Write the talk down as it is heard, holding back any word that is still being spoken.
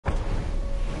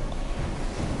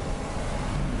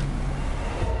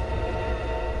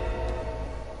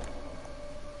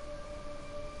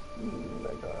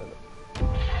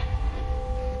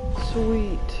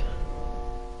Sweet.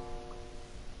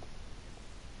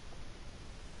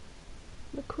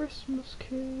 The Christmas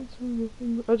kids are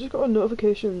looking. I just got a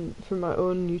notification from my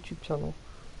own YouTube channel.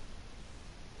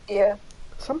 Yeah.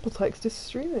 Sample text is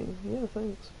streaming. Yeah,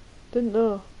 thanks. Didn't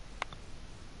know.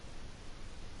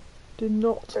 Did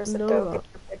not There's a know dog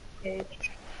that. in your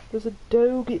cage. There's a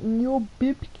dog in your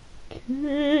bib cage.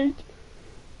 I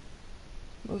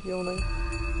was yawning.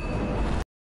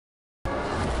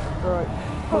 Right.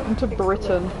 Welcome to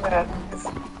Britain.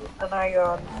 And I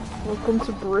yawn. Welcome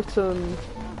to Britain.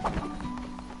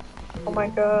 Oh my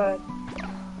god.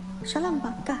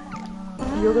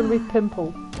 You're gonna be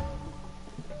Pimple.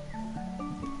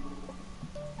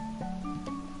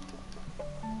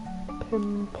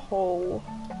 Pimple.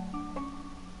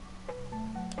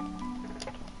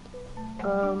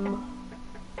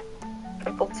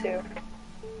 Pimple 2.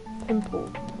 Pimple.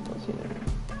 What's your name?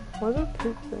 Why is there a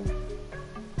poop thing?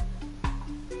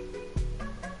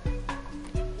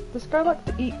 This guy likes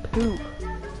to eat poop.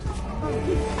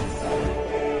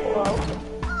 Well,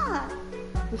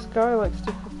 This guy likes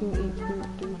to fucking eat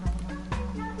poop, dude.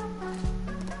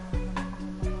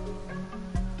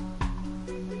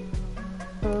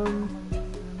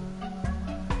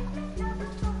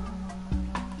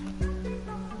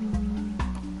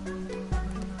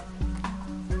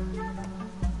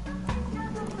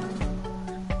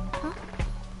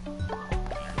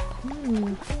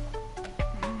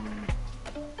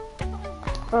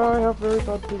 Oh, I have very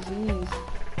bad disease.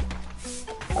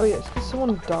 Oh yeah, it's because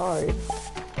someone died.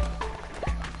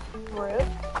 rip.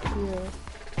 Yeah.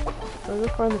 I gotta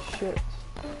find the shit.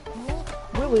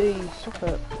 Willie, stop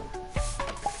it.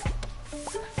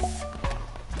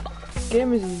 This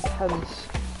game is intense.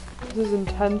 This is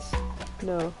intense.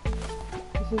 No.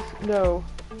 No.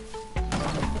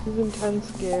 This is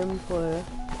intense gameplay.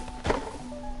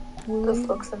 Willie? This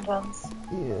looks intense.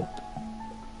 Yeah.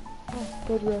 Oh,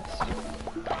 bed rest.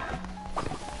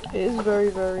 It is very,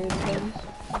 very intense.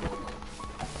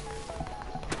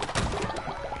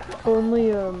 Only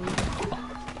a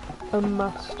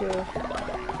master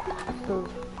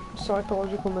of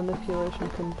psychological manipulation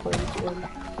can play this game.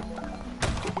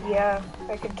 Yeah,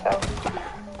 I can tell.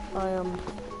 I am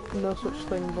no such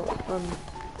thing, but I'm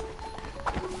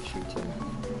cheating.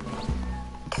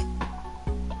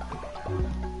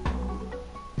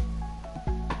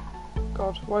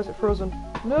 God, why is it frozen?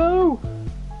 No!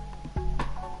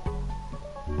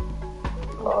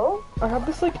 Hello? I had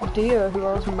this like deer who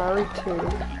I was married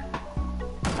to.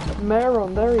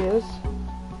 Meron, there he is.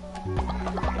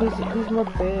 He's my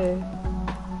bear.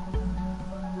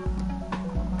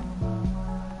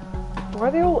 Why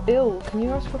are they all ill? Can you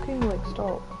guys fucking like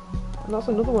stop? And that's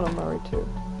another one I'm married to.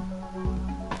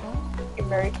 You're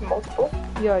married to multiple?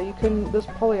 Yeah, you can. There's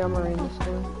polyamory in this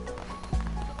game.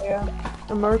 Yeah.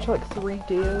 I'm married to like 3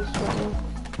 deers right now.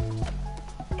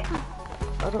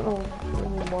 I don't know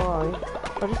really why.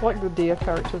 I just like the deer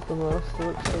characters the most. They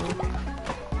look silly.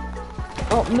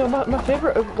 Oh no, my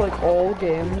favourite of like all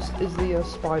games is the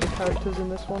spider characters in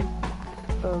this one.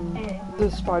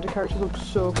 The spider characters look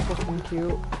so fucking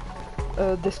cute.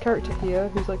 This character here,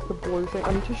 who's like the blue thing,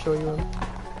 I need to show you him.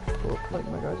 Oh, like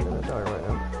my guy's gonna die right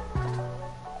now.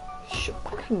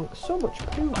 Fucking so much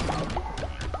poop.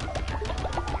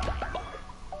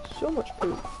 So much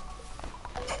poop.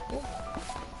 Oh.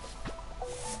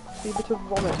 See a bit of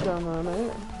vomit down there,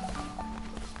 mate.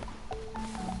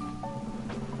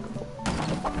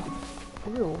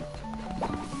 Ew.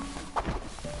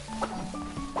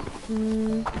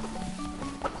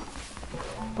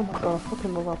 Oh my god, I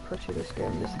fucking love how pretty this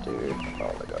game is, dude.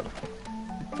 Oh my god.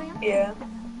 Yeah.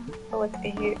 I like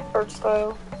the art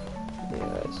style.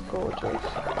 Yeah, it's gorgeous.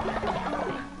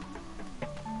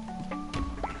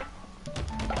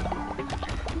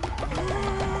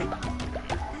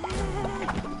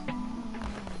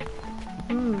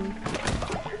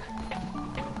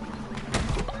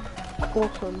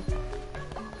 Awesome.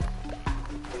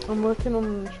 I'm working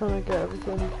on trying to get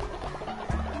everything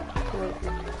to like...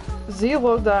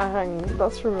 Zero Dang!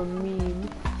 That's from a meme.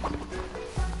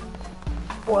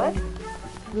 What?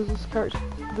 There's this character,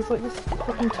 there's like this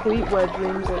fucking tweet where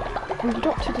Dream's like, we've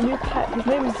adopted a new pet, his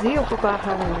name is Zeo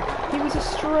Dang. He was a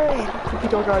stray! Puppy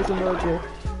dog eyes emoji.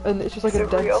 And it's just like Is a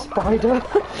it dead real? spider.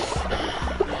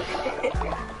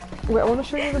 Wait, I want to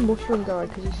show you the mushroom guy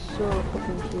because he's so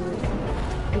fucking cute.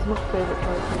 He's my favourite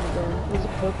character in the game. There's a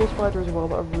purple spider as well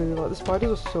that I really like. The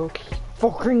spiders are so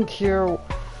fucking cute.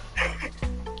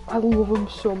 I love them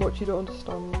so much, you don't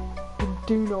understand. You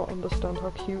do not understand how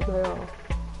cute they are.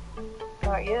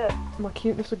 Not yet. My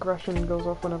cuteness aggression goes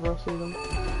off whenever I see them.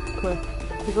 Come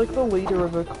here. He's like the leader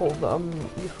of a cult that I'm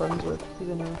your friends with. He's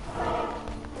in here.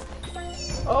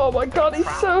 Oh my god, he's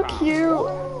so cute!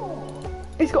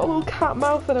 He's got a little cat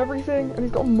mouth and everything, and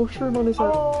he's got a mushroom on his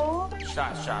head. Oh, He's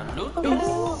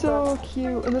so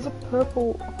cute, and there's a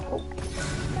purple... Oh,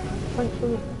 thanks for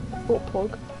the butt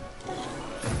plug.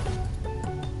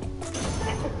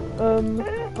 I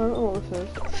don't know what this is.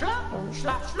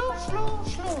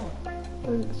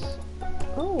 Thanks.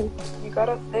 Oh, you got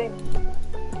a thing.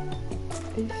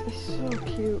 he's so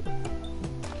cute.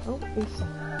 Oh, he's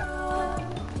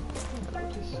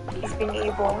He's being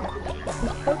evil.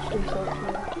 He's touched himself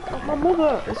now. Oh, my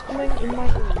mother is coming in my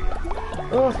room.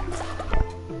 Oh,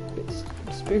 it's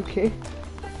spooky.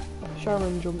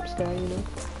 Sharon jump scare, you know.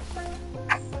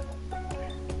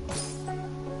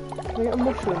 Can I get a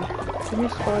mushroom? Give me a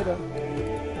spider.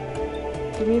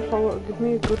 Give me a follow. Give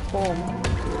me a good form.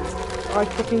 I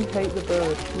fucking hate the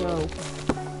bird. No.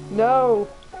 No.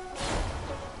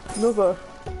 Mother.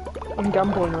 I'm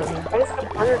gambling right now. Why does the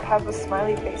bird have a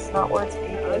smiley face, not words speaking?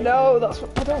 No, that's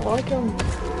what I don't like him.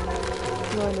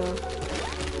 No, I know.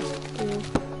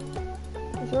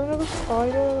 Yeah. Is there another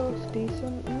spider that's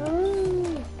decent? No.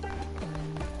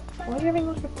 Why are you having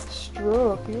like a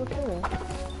stroke? Are you okay?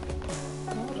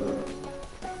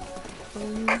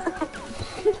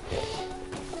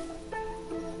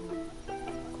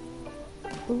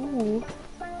 Ooh.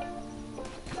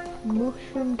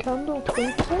 Mushroom candle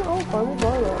 20%? Oh, I will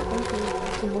buy that. Thank you.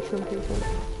 Some mushroom people.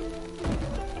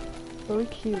 Very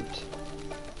cute.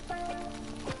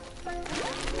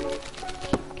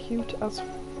 Cute as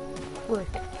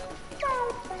frick.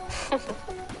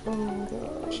 Oh my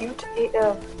god. Cute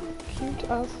AF. Cute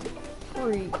as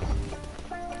freak.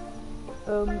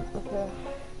 Okay.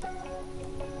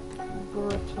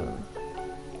 Britain.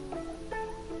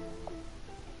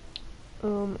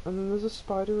 And then there's a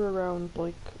spider around,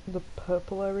 like, the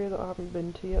purple area that I haven't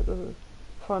been to yet, the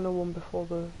final one before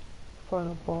the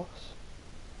final boss.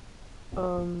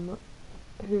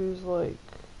 Who's, like,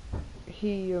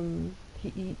 he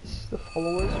eats the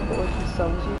followers, but, like, he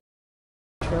sells you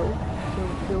chill, so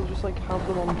he'll just, like, have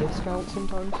them on discount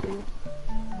sometimes for you.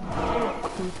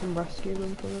 And you can rescue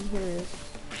them from him. Here he is.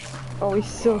 Oh, he's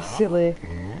so silly.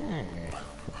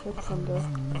 Good thunder.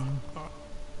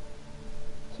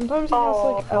 Sometimes he has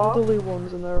like elderly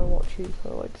ones and they're a lot cheaper,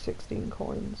 like 16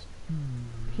 coins.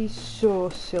 He's so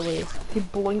silly. He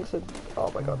blinks at... Oh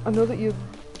my god. I know that you...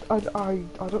 I don't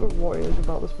know what it is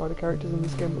about the spider characters in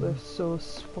this game, but they're so He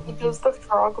spooky. does the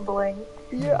frog blink.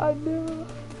 Yeah, I know.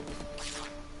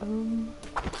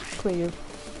 Cleave.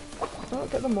 Oh,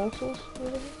 get the morsels.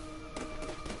 Really?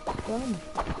 Damn.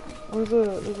 Oh,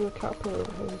 there's a caterpillar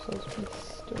over here who sells me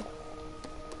stuff.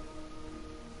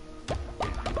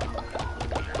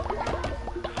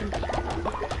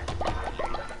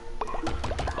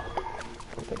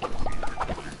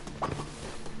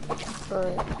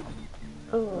 Alright.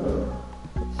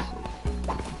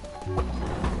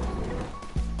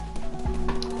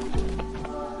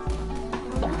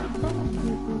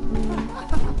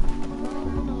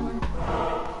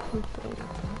 Let's see.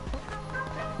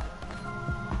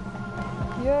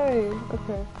 Yay!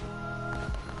 Okay.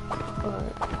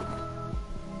 Alright.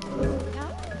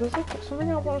 There's like something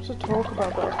I wanted to talk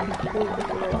about that I completely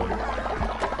forgot.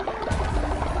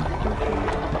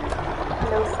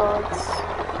 No thoughts.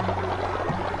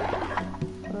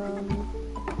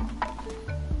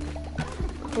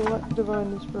 Collect divine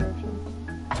inspiration.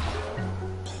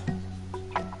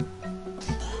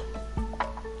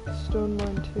 Stone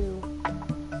mine 2.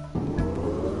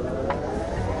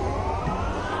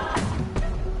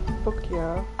 Fuck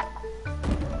yeah.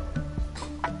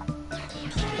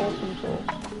 Awesome sauce.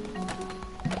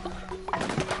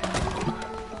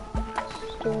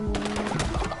 Stone mine.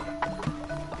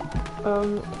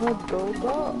 Can I build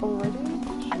that already?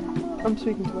 I'm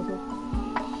speaking to myself.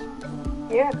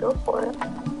 Yeah, go for it.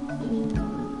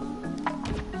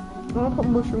 I'm gonna put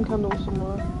mushroom candles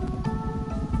somewhere.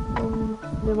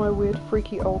 Near my weird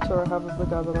freaky altar I have of the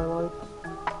guy that I like.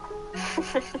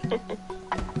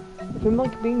 Of him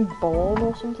like being born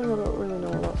or something, I don't really know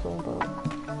what that's all about.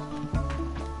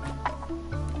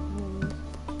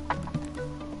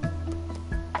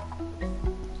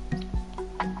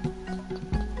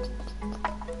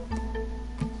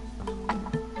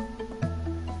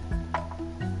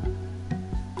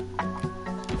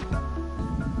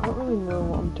 I don't really know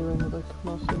what I'm doing with like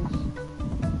most of these.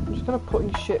 I'm just kind of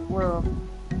putting shit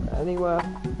anywhere.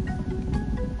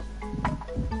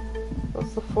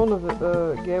 That's the fun of it,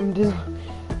 the game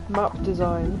map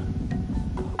design.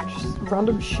 Just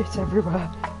random shit everywhere.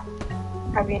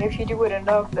 I mean, if you do it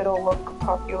enough, it'll look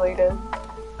populated.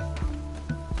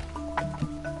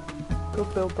 Go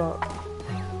build that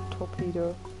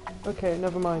torpedo. Okay,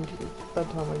 never mind. It's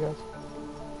bedtime, I guess.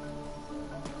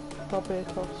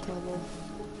 Barbatos, my love.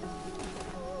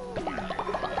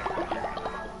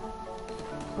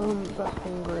 They're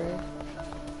hungry.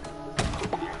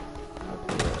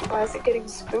 Why is it getting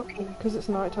spooky? Because it's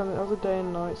night time. It has a day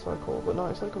and night cycle, but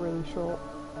night's like really short.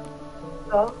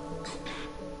 Oh.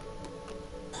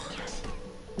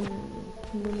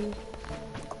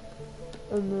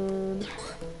 And then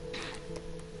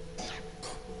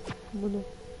I'm gonna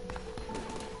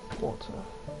water.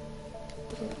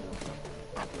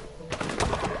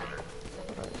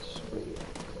 Alright, sweet.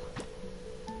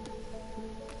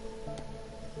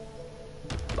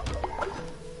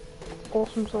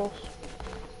 Awesome sauce.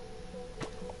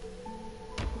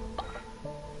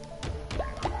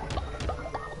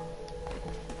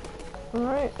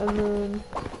 Alright, and then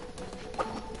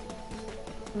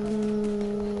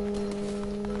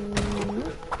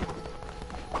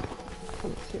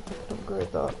let's see if I can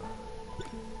upgrade that.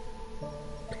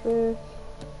 Okay.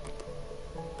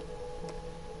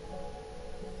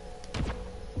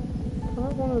 I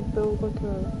want to build like a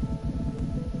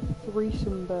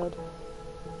threesome bed.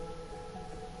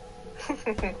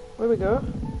 There we go.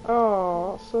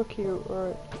 Oh, that's so cute.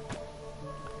 Right.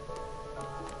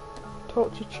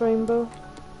 Torture chamber.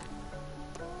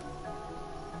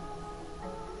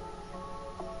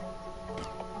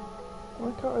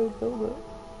 Why can't I build it?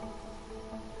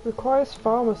 Requires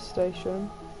farmer station.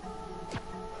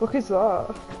 Fuck is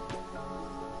that?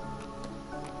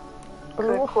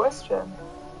 Good question.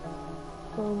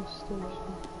 Farmer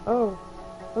station. Oh,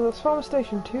 that's farmer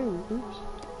station 2. Oops.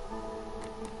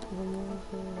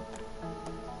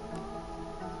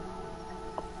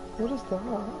 What is that?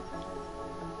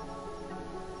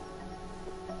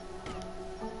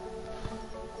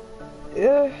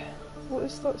 Yeah, what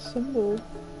is that symbol?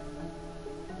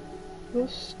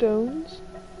 Those stones?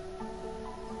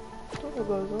 I don't know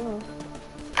what those are.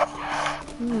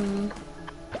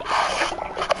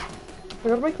 I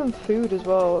gotta make them food as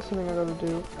well, that's something I gotta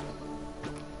do.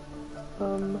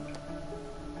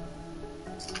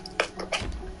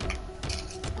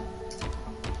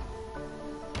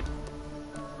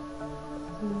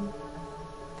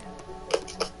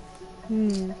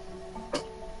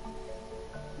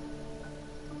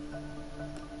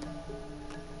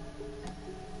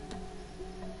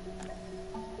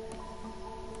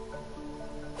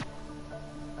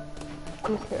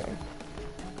 Okay.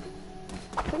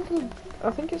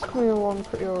 I think it's coming along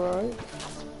pretty alright.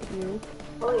 You.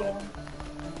 Oh yeah.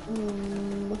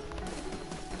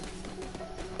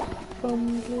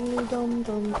 Dum diddly dum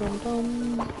dum dum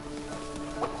dum.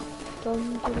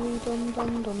 Dum diddly dum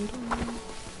dum dum dum.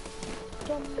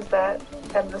 Dum. Is that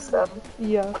M7?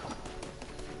 Yeah.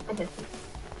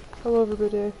 Hello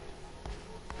everybody.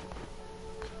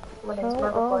 My name's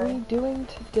How are we doing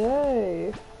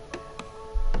today?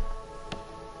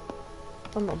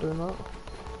 I'm not doing that.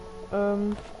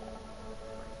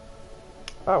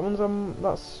 That one's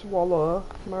that's Swallow,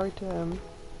 married to him.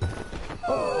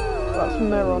 Oh, that's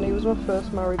Meron, he was my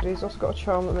first married, he's also got a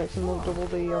charm that makes him double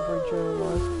the average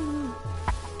life.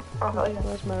 Oh hell yeah.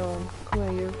 Where's Meron? Come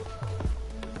here you.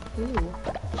 Ooh.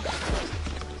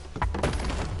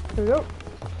 Here we go.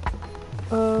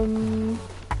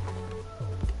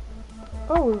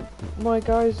 Oh, my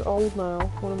guy's old now,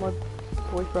 one of my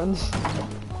boyfriends.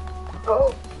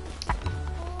 Oh.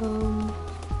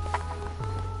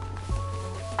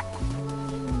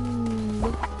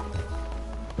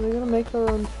 Are they gonna make their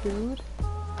own food?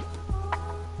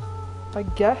 I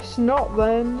guess not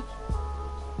then.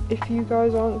 If you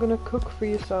guys aren't gonna cook for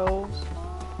yourselves.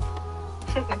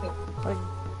 I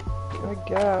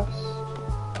guess.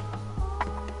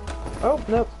 Oh,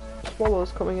 nope.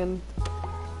 Swallow's coming in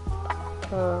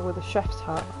with a chef's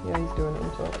hat. Yeah, he's doing it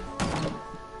himself.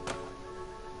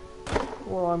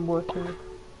 While I'm working.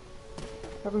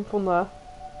 Having fun there.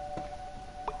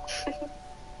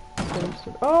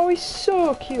 Oh, he's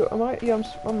so cute. Yeah,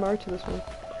 I'm married to this one.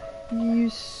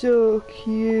 He's so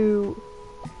cute.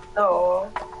 Oh.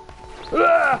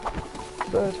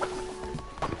 Bird.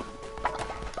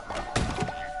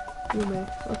 You me.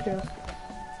 Okay.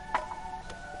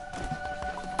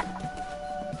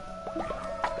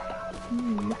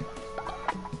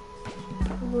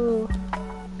 Hello.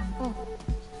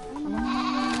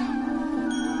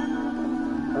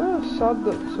 Oh, sad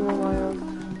that some of my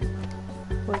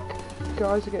like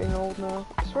guys are getting old now.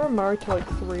 I swear I'm married to like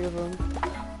 3 of them.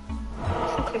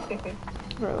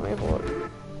 Right, let me have a look.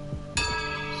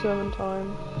 Sermon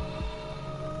time.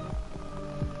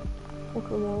 Look at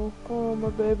them all. Oh, my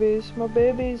babies. My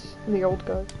babies. And the old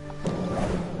guy.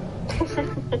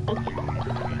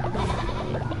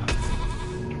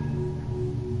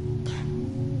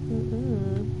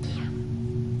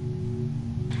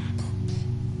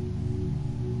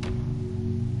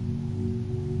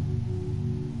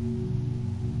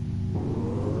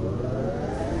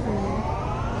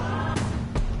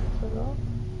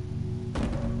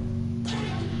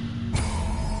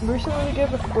 recently they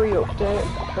gave a free update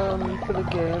for the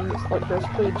game. It's like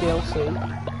basically a DLC.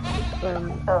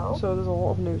 Oh. So there's a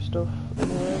lot of new stuff in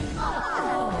there.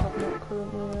 I've not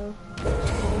currently.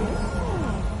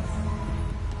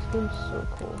 This game's so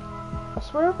cool. I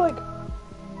swear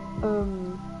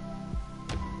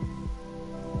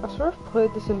I've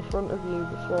played this in front of you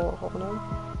before, haven't I?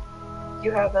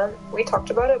 You haven't. We talked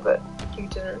about it, but you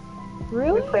didn't.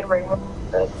 Really? We played Rainbow.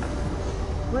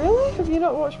 Really? Have you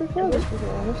not watched me play this before?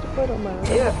 I must have played it on my own.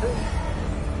 Yeah.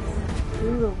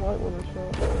 You the white one as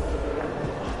well.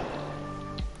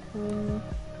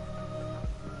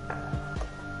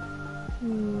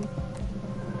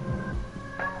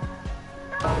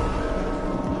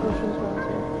 Missions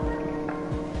Mountain.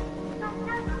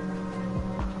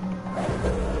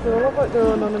 They all have like their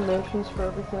own animations for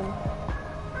everything.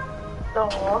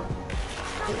 Aww.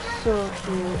 It's so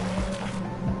cute.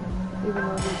 Even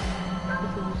though these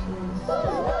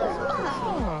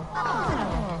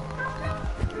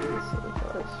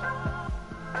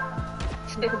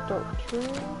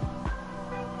Doctrine.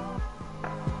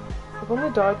 I've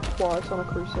only died twice on a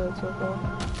crusade so far.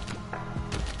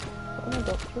 Any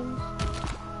doctrines?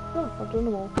 Oh, I've done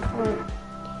them all. Right.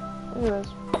 Anyways,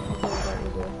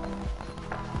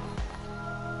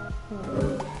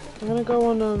 I'm gonna go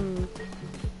on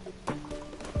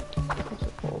what's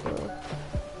it called?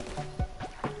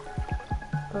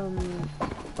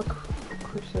 A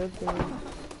crusade thing.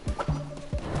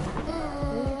 Where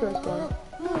are you guys going?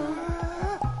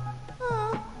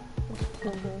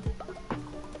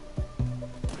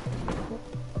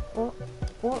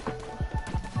 What?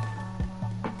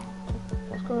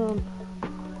 What's going on?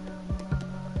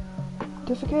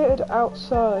 Defecated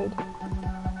outside.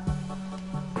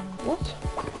 What?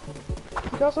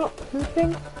 You guys are not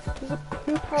pooping? There's a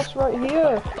poop house right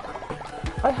here.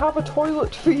 I have a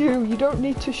toilet for you. You don't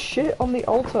need to shit on the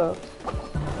altar.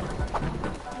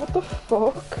 What the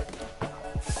fuck?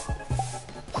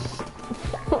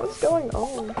 What's going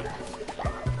on?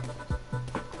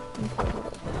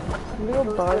 I'm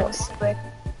gonna buy it. I'm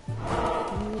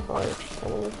gonna buy a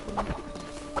follower from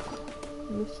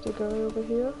Mr. Guy over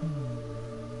here.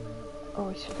 Oh,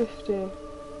 he's 50. I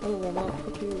don't want that.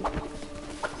 Fuck you.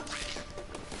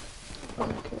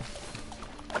 Okay.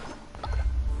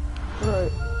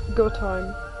 Right, go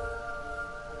time.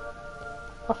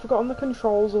 I've forgotten the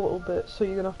controls a little bit, so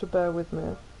you're gonna have to bear with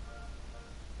me.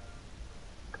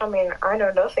 I mean, I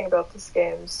know nothing about this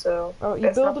game, so Oh, you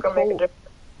it's build not a gonna make a cult. difference.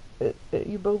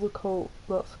 You build a cult,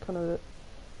 that's kind of it.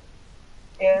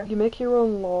 Yeah. You make your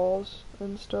own laws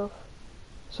and stuff,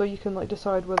 so you can like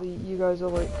decide whether you guys are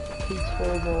like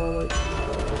peaceful or like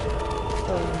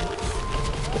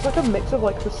it's like a mix of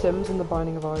like The Sims and The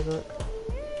Binding of Isaac.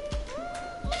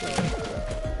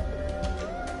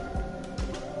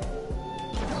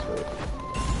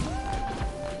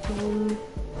 Sweet.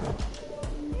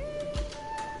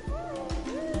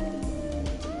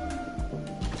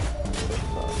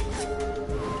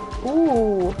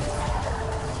 Ooh.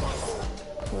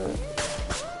 Wait.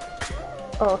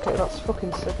 Oh, okay, that's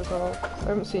fucking sick as hell. I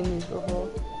haven't seen these before.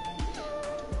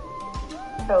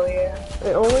 Hell yeah.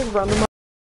 It always randomizes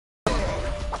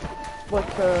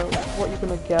like what you're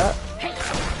gonna get.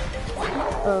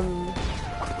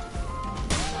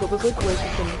 But there's like ways you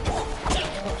can.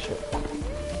 Oh shit.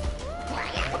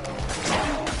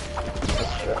 Oh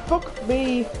shit. Fuck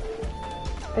me!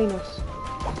 Anus.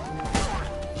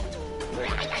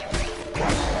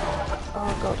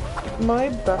 Oh god. My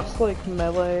best like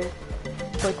melee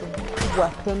like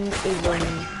weapon is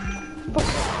fuck,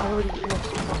 I already lost.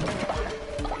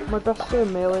 My best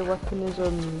melee weapon is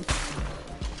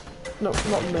no,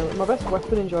 not melee. My best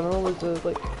weapon in general is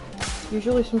like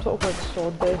usually some sort of like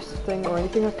sword-based thing or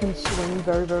anything I can swing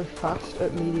very very fast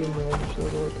at medium range.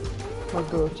 Those are like my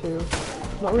go-to.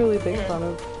 Not really a big fan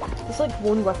of. There's like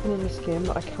one weapon in this game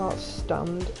that I can't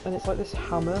stand, and it's like this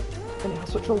hammer, and it has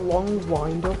such a long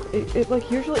wind-up. It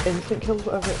like usually instant kills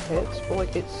whatever it hits, but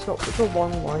like it's got such a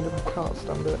long wind-up I can't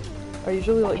stand it. I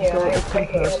usually like go at some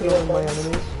personal in my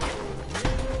enemies,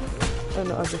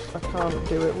 and I can't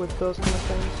do it with those kind of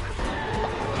things.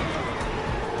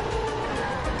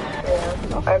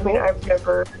 Yeah. I mean, I've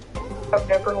never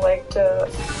liked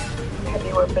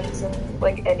heavy weapons in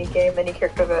like any game, any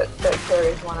character that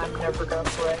carries one. I'm never gonna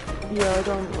play. Yeah,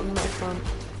 I'm not a fan.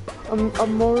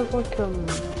 I'm more of like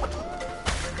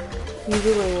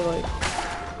usually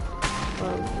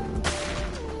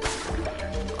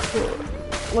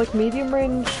like medium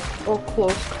range or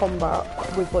close combat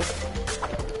with like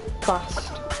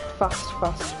fast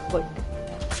like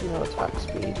attack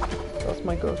speed. That's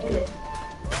my go-to.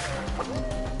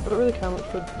 I don't really care much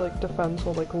for like defense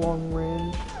or like long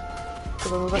range. As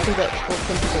long as I can get stuck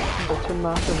into the button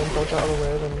mash and then dodge out of the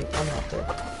way, then I'm happy.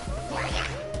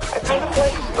 I kind of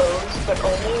like bows, but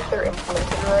only if they're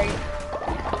implemented right.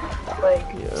 Like,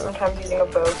 sometimes using a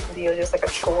bow can be just like a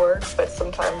chore, but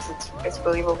sometimes it's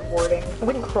really rewarding. I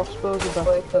think crossbows are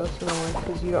better personally,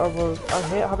 because you have I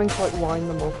hate having to like wind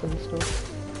them up and stuff.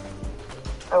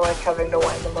 I like having to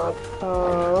wind them up.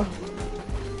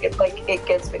 It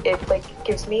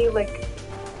gives me like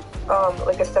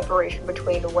a separation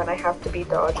between when I have to be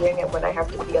dodging and when I have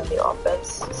to be on the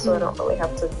offense, so I don't really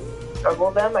have to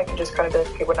juggle them. I can just kind of be like,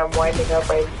 okay, when I'm winding up,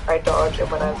 I dodge, and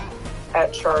when I'm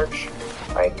at charge,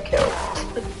 I kill.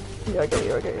 Yeah, I get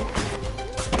you.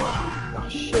 Oh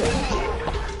shit.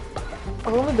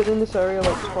 I've only been in this area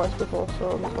like twice before,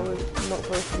 so I'm probably not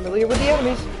very familiar with the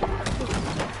enemies.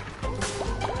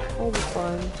 I'll be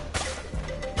fine.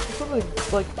 The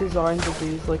like designs of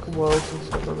these like worlds and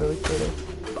stuff are really pretty.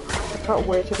 I can't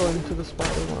wait to go into the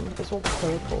spider one. It's all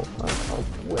purple. I can't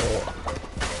wait.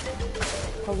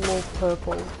 I love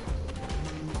purple.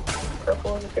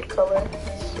 Purple is a good color.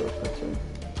 It's so pretty.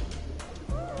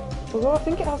 Although I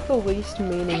think it has the least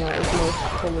meaning out of most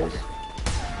colours.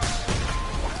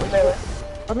 Really?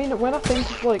 I mean, when I think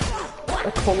of like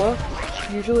a colour,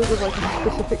 usually there's like a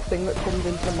specific thing that comes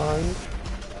into mind,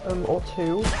 or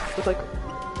two. But like,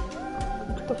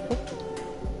 what the fuck?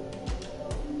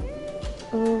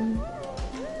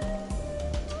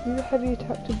 Use a heavy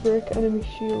attack to break enemy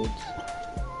shields.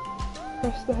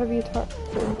 Press the heavy attack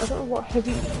button. I don't know what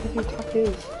heavy attack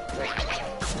is.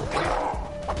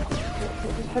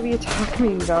 What does heavy attack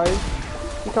mean, guys?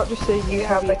 You can't just say use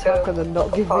heavy attack and then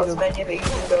not give me the menu that you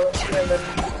can go into and then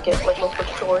get like local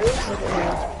tutorials.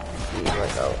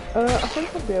 I think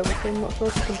I'll be able to. I'm not sure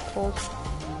if I can pause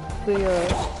the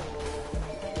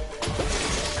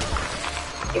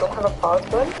You don't have a pause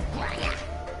button?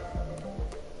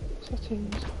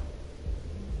 settings.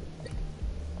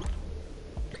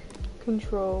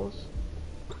 Controls.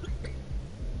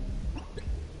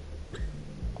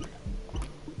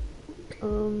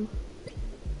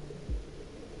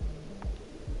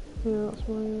 Yeah, that's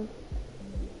my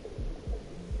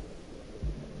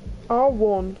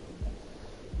R1.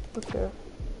 Okay.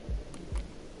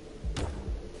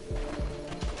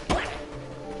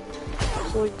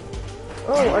 So like,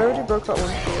 oh, I already broke that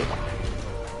one shield.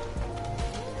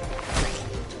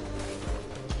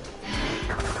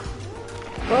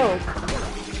 Oh.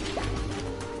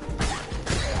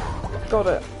 Got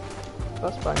it.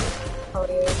 That's banging. Oh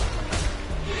yeah.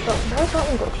 Why's that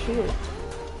one got a shield?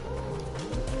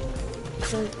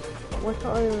 Like, why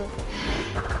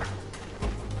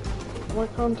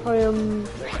can't I,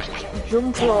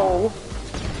 jump roll?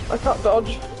 I can't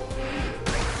dodge.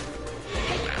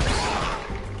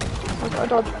 Why can't I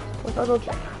dodge?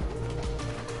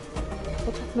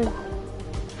 What's happening?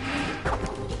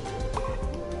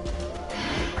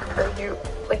 Are you,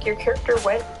 like, your character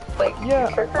went, like, Yeah.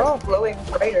 your character's glowing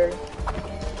brighter.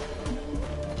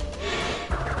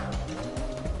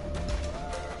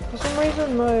 For some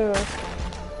reason my,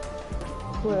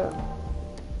 wait.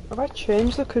 Have I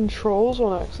changed the controls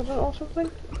on accident or something?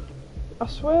 I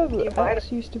swear that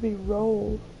X used to be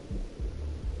roll.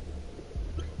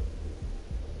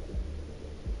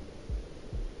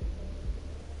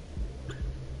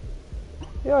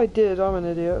 Yeah, I did. I'm an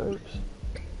idiot. Oops.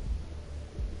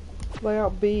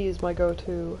 Layout B is my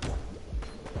go-to.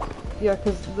 Yeah,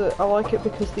 I like it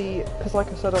because like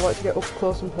I said, I like to get up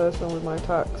close and personal with my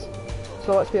attacks.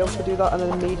 So I like to be able to do that and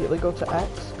then immediately go to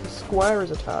X, because square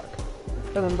is attack.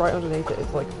 And then right underneath it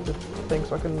is like the thing,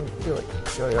 so I can do like,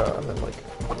 yeah, and then like,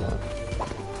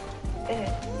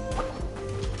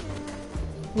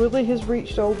 Willy has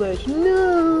reached old age.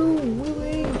 No!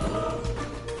 Willy! Oh.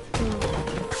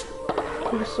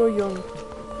 He was so young.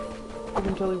 Up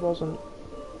until he wasn't.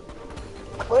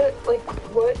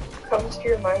 What comes to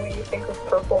your mind when you think of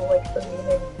purple, like the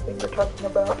meaning that you're talking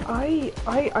about? I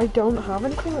don't have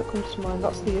anything that comes to mind,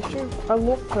 that's the issue. I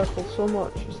love purple so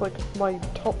much, it's like my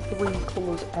top 3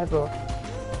 colours ever.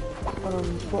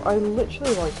 But I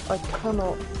literally, like, I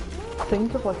cannot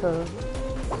think of like a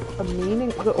meaning.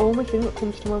 The only thing that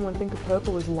comes to mind when I think of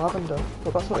purple is lavender,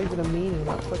 but that's not even a meaning,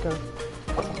 that's a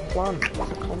plant,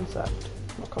 that's a concept.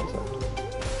 Not concept.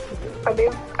 I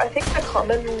mean, I think the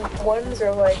common ones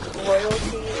are like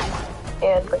royalty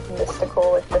and like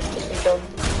mystical, like mysticism.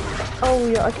 Oh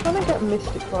yeah, I kind of get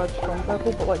mystic vibes from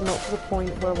purple, but like not to the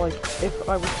point where like if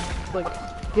I was like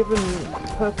given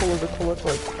purple as a colour to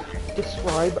like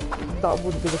describe, that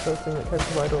wouldn't be the first thing that came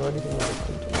to mind or anything that would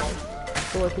come to mind.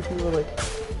 So like if you were like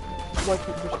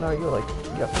just now, you're like,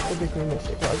 yeah, purple gives me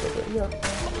mystic vibes of it, yeah.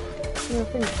 Yeah,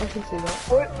 I can see that.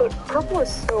 What? But purple is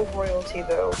so royalty,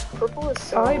 though. Purple is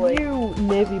so, I like... view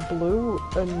navy blue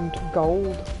and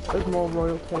gold as more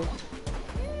royalty.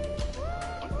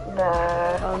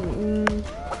 Nah.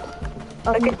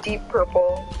 Like a deep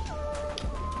purple.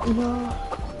 No.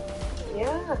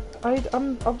 Yeah.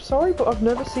 I'm sorry, but I've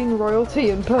never seen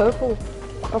royalty in purple.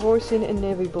 I've always seen it in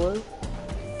navy blue.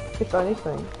 If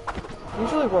anything.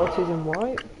 Usually royalty's in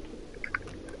white.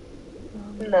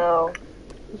 No.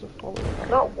 There's a follower.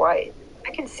 Not white.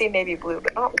 I can see navy blue,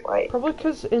 but not white. Probably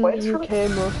because in the UK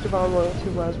most of our royalty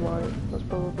wears white. That's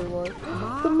probably why.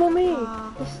 The mummy!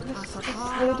 This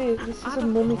lady, this is a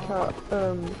mummy cat.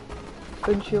 And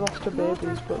she lost her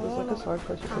babies, but there's like a side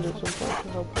quest you can do at some point to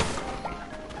help her.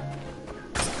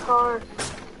 Car.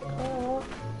 Oh.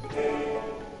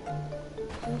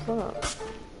 What's that?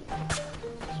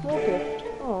 Small gift.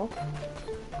 Oh.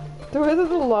 The way that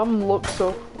the lamb looks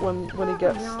up when he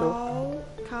gets stuff. Oh,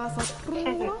 that's so cute.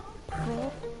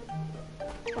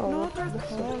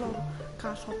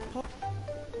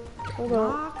 Hold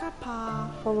on.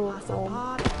 Follow form.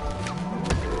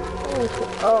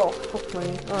 Oh, fuck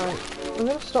me. Alright. I'm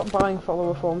gonna stop buying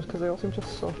follower forms because they all seem to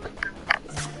suck.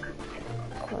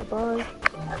 Bye-bye.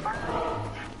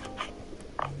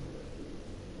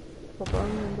 Bye-bye,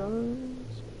 guys.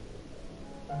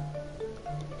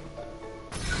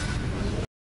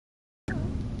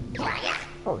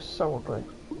 Oh, it's so ugly.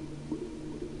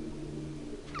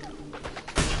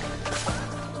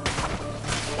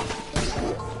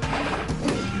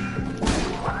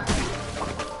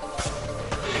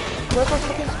 Where's my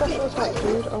fucking special attack,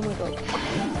 dude? Oh my god.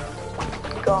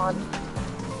 Gone.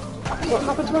 What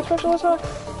happened to my special attack?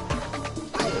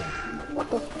 What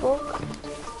the fuck?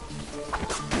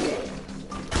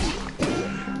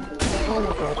 Oh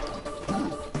my god.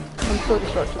 I'm so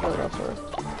distracted right now, sorry.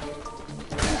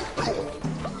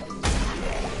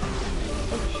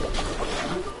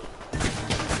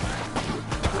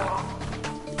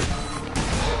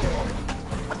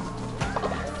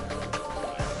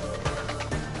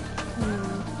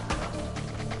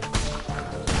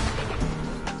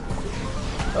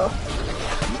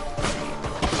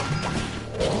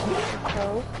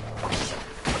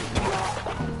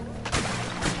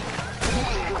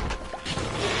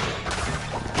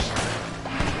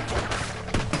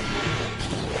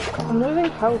 I'm losing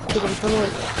health because I'm trying to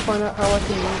like find out how I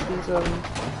can use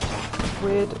these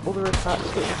weird other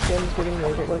attacks that this game's giving me,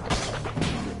 but like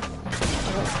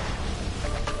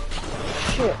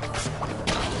shit.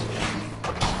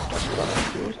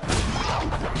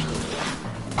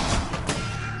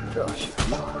 Gosh.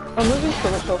 I'm losing so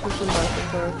much health with my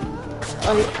control.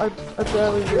 I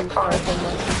barely lose health on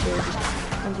my control.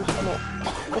 I'm just not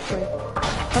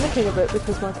panicking a bit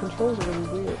because my controls are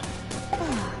really weird.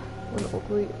 An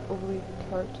ugly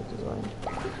character design.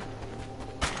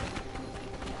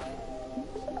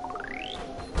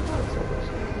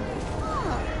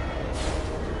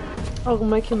 I'll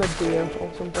make him a deer or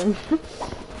something.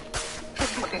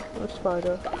 Or a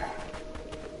spider.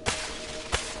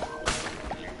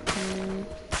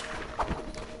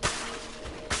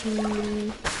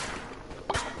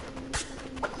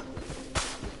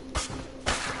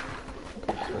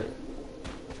 Okay, sweet.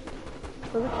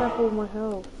 Gotta be careful with my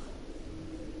health.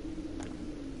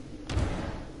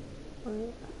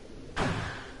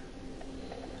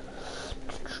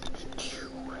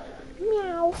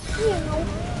 Meow, meow.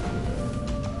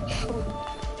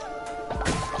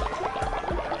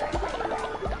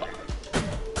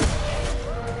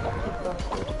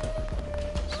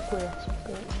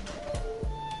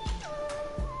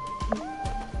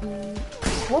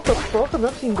 What the fuck? I've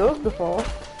never seen those before.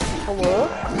 Hello?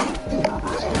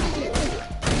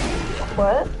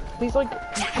 What? These like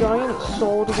giant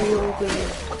sword wielding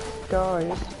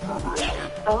guys.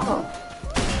 Oh.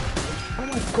 Oh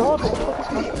my god, what the fuck is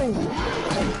happening?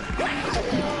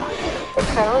 They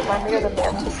kind of remind me of the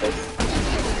mantises.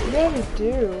 Yeah, they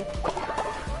do.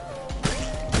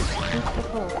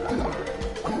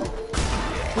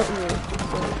 Not you.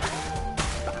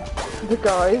 The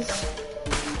guys.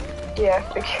 Yeah, I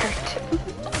figured.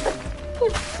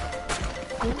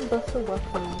 These are better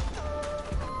weapons.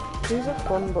 These are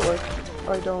fun, but like,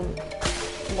 I don't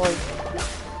like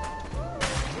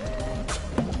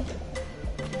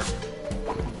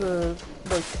the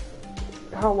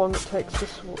how long it takes to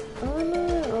swap. Oh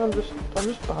no, I'm just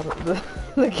bad at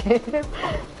the game.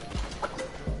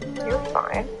 You're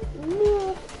fine.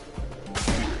 No.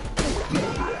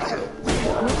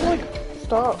 I need to like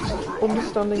start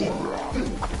understanding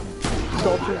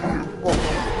dodges and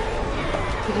whatnot.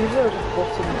 Because usually I just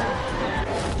button them.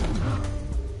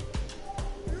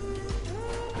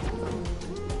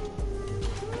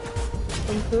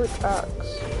 vampiric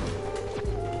axe.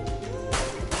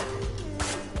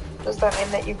 Does that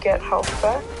mean that you get health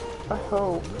back? I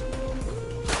hope.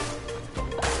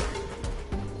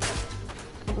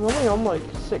 I'm only on like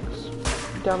 6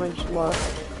 damage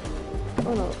left.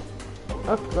 Oh no.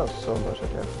 Oh, that's so much,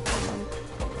 okay.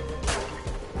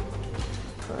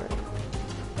 Alright.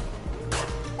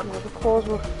 Yeah, the claws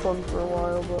were fun for a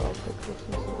while, but I'll take this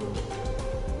instead.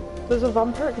 There's a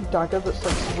vampiric dagger that's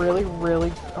like really,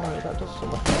 really... Oh, that does so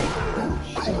much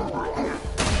damage.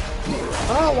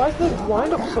 Oh, why is the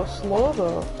wind up so slow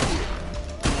though?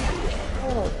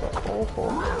 Oh, that's awful.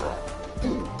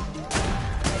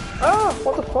 Ah,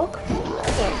 what the fuck?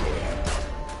 Okay.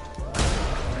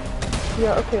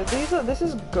 Yeah, okay, this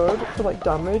is good for like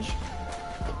damage,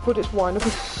 but its wind up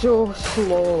is so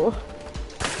slow.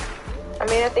 I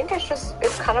mean, I think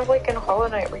it's kind of like in Hollow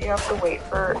Knight where you have to wait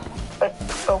for a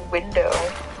window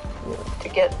to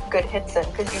get good hits in,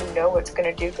 because you know it's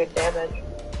gonna do good damage.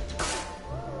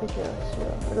 I guess,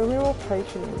 yeah. I gotta be more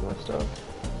patient with my stuff.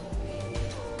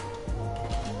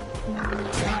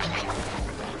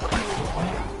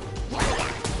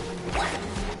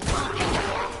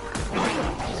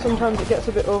 Sometimes it gets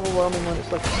a bit overwhelming when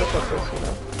it's like stuff like this, you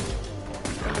know.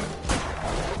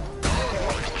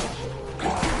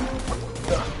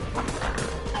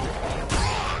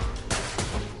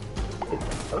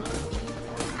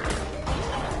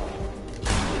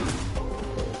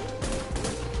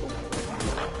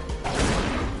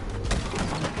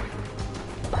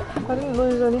 I didn't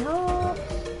lose any hearts.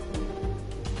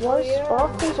 Why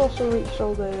Sparkle's also reached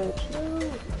old age? No.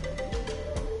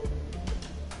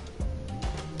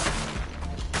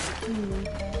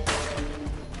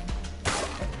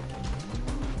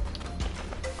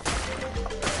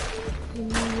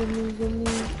 Yummy.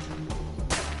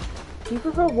 Do you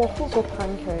prefer waffles or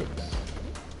pancakes?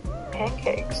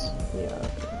 Pancakes? Yeah,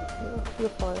 you're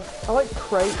fine. I like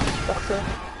crepes better.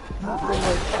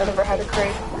 I've never had a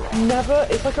crepe. Never?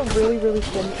 It's like a really, really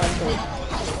thin pancake.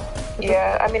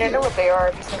 Yeah, I mean, I know what they are,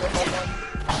 I've just never had them.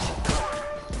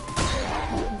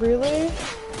 Really?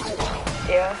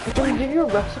 Yeah. I can give you a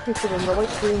recipe for them, they're like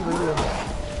 3 ingredients.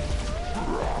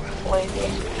 Lazy.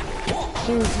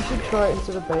 Dude, you should try it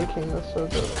instead of baking, they're so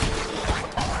good.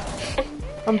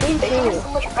 I'm being Baking serious. is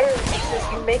so much better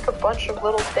because you make a bunch of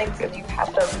little things and you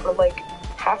have them for like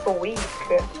half a week,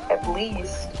 at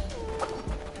least.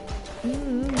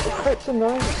 The crepes are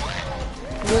nice.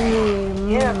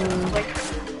 Yummy. Yeah, like,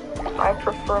 I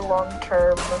prefer long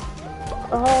term.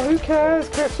 Oh, who cares?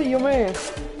 Crepes are yummy.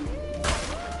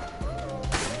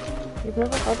 You've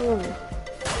never had one.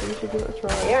 So you should give it a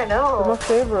try. Yeah, I know. They're my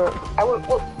favourite. I would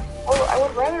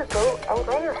rather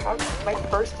have my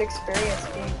first experience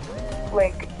be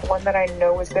like one that I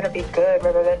know is gonna be good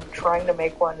rather than trying to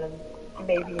make one and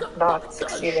maybe not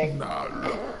succeeding.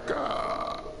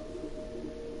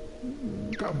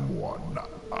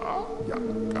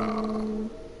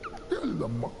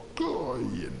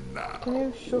 Can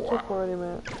you shut up already,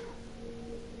 mate?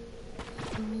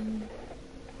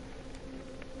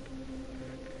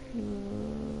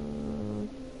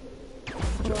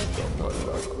 Is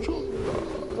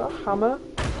that a hammer?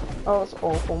 Oh, that's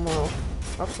awful, no.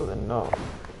 Absolutely not.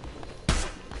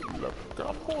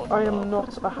 I am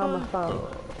not a hammer fan.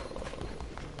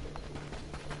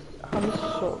 Hammers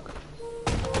suck.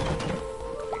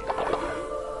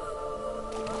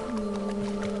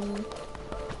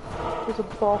 There's a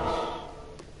boss.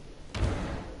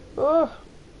 Ugh!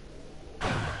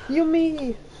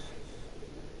 Yummy!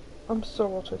 I'm so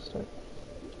autistic.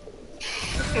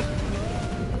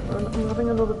 I'm having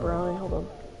another brownie, hold on.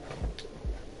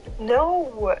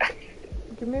 No!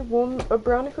 Give me a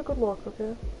brownie for good luck,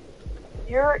 okay?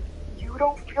 You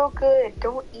don't feel good.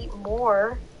 Don't eat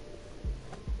more.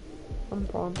 I'm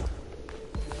fine.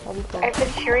 I'll be fine. I've been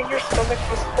hearing your stomach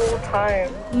this whole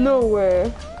time. No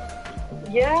way!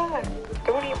 Yeah,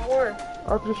 don't eat more.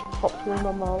 I've just popped one in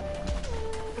my mouth.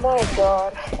 My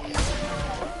god.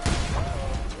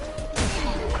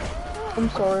 I'm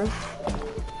sorry.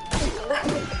 I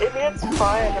mean, it's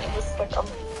fine. I'm just like,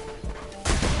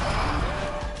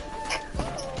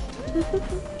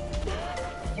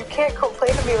 You can't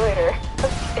complain to me later.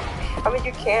 I mean,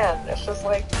 you can. It's just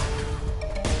like...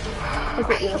 Look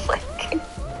at you.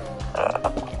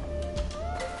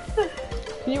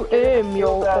 Can you aim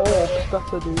your orbs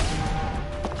better, dude?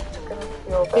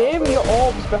 Aim your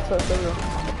orbs better, there you go.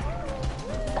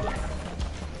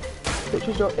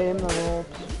 Bitches don't aim their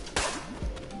orbs.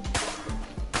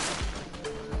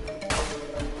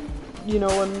 You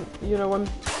know when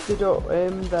they don't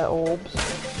aim their orbs?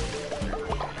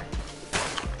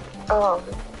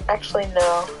 Actually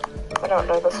no. I don't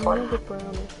know this one. Another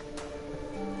brownie.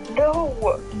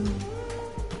 No!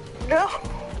 No!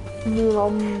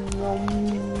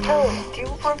 Hell, do you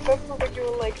remember when you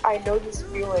were like, I know this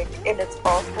feeling, and it's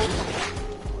awful?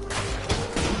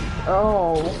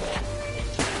 Oh.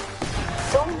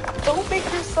 Don't make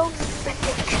yourself sick.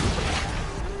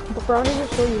 But brownies are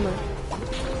so human.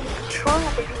 True,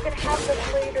 but you can have them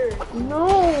later.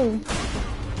 No!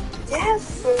 Yes!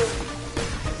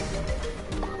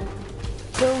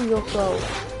 Kill yourself.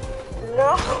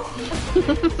 No!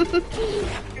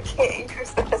 You can't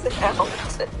use that as an out.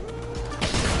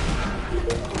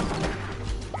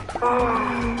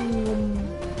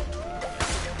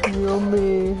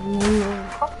 Yummy.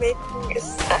 Stop making a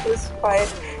satisfied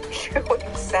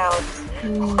chewing sounds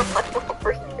while I'm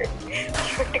over here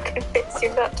trying to convince you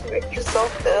not to make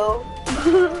yourself ill.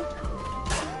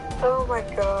 Oh my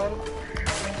god.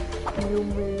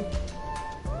 Yummy.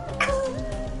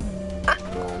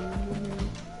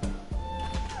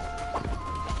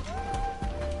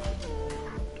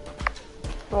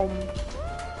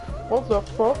 What the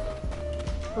fuck?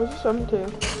 Where's this empty?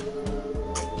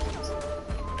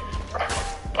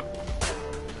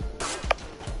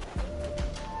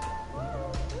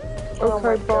 Oh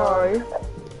Okay, bye.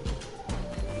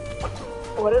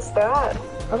 What is that?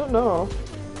 I don't know.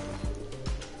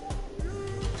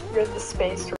 You're in the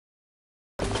space.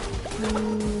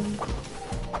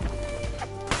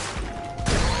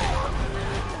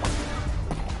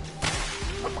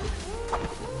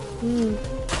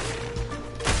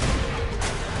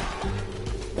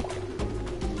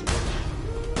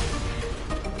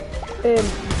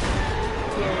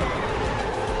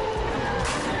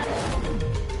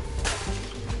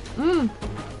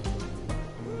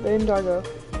 Name dagger.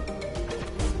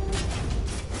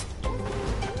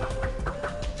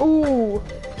 Ooh.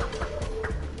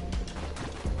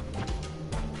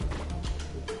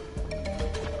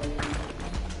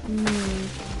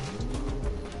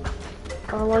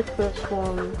 I like this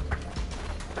one.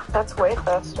 That's way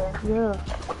faster. Yeah.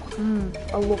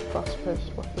 I love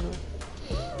fast-paced weaponry.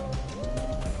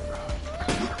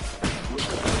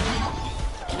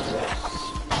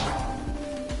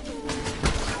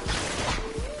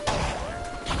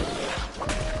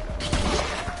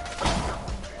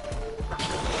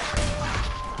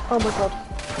 Oh my god.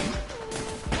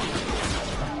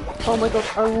 Oh my god,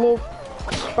 I love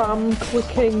spam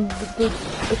clicking the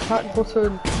attack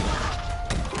button.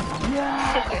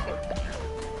 Yeah!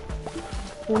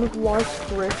 One of life's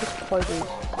greatest pleasures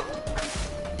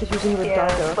is using the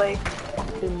dagger. Like,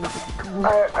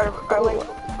 I like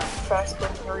fast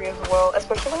weaponry as well,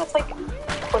 especially when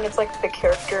it's like the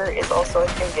character is also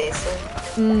like invasive.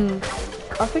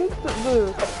 I think that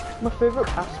my favourite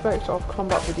aspect of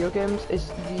combat video games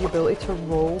is the ability to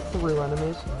roll through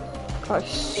enemies.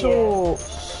 That's so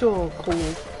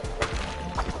cool.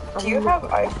 Do you have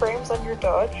iframes on your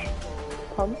dodge?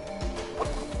 Pardon?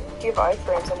 Do you have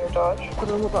iframes on your dodge? I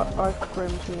don't know what that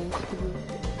iframes means.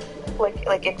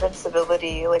 Like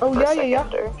invincibility, like oh per yeah.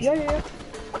 second.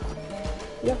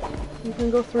 Yeah, you can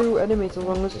go through enemies as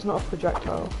long as it's not a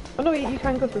projectile. Oh no, you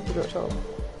can go through projectiles.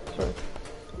 Sorry.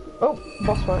 Oh,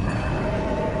 boss fight.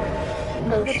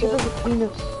 Oh shit. There's a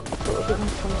penis. A little bit more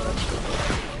context.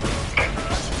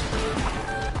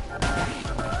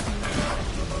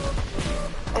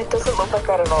 It doesn't look like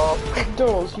that at all. It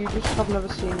does, you just have never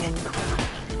seen one.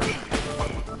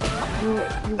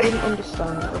 You wouldn't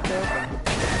understand, okay?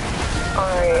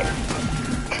 Alright.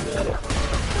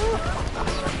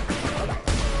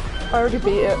 I already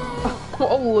beat it.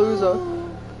 What a loser.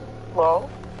 Lol.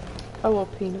 I love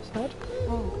penis head.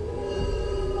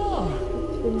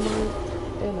 It's in my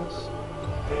anus.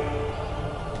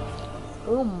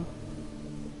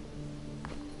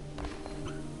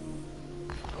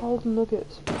 Cold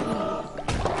nuggets.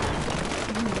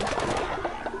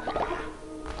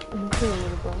 I'm feeling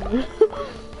really brownie.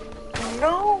 No!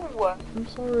 I'm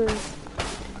sorry.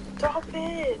 Stop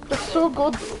it! It's so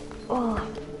good. Oh.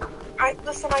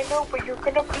 Listen, I know, but you're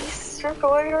gonna be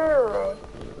circular.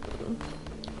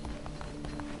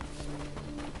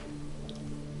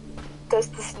 Does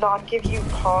this not give you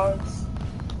pause?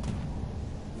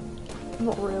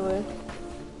 Not really.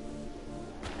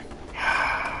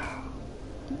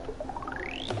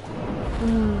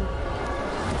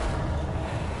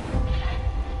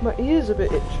 My ear's a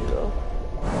bit itchy though.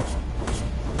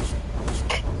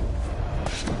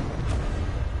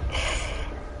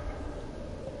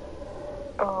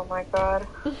 Oh my god.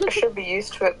 I should be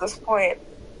used to it at this point.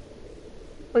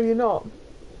 Are you not?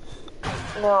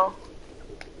 No.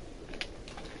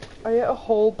 I ate a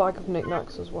whole bag of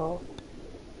knickknacks as well.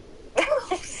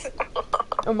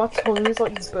 And my tongue is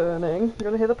like burning. You're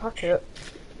gonna hear the packet.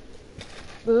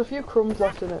 There's a few crumbs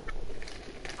left in it.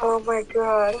 Oh my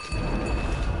god.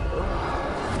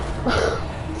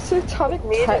 Satanic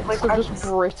Made it, texts like, are I just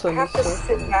Britain. have to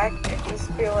sit back and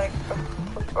just be like, oh,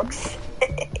 for fuck's sake.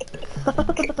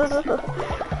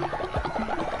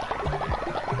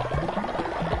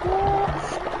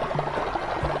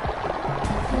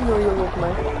 You know you love me.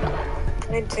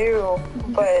 I do,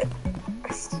 but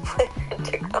I swear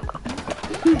to God.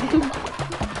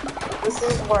 This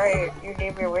is why you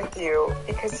need me with you,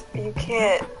 because you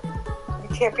can't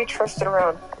be trusted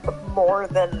around more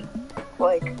than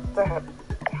like the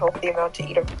healthy amount to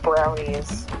eat of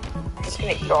brownies. I'm just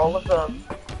gonna eat all of them.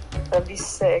 I'd be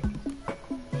sick.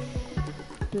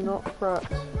 Do not fret.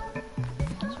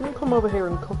 Someone come over here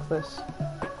and cook this.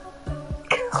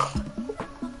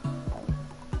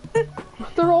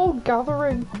 They're all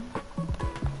gathering.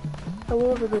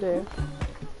 Hello everybody.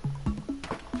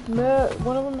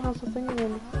 One of them has a thing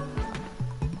in.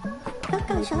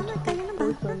 It's so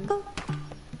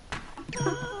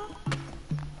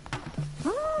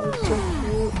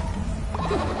cute.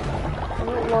 I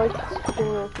don't like this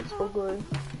floor, it's ugly.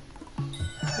 I need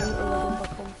to let them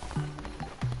back on.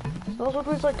 It's not as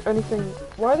ugly as like anything.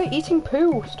 Why are they eating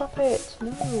poo? Stop it!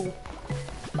 No!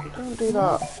 Don't do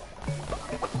that.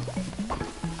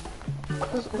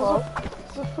 There's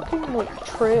a fucking like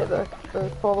trait that a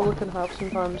follower can have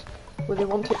sometimes where they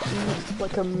want to eat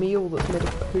like a meal that's made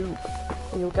of poop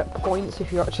and you'll get points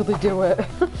if you actually do it.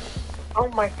 Oh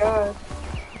my god.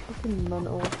 Fucking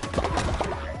mental.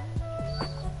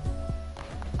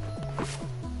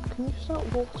 Can you start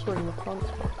watering the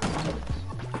plants back, please?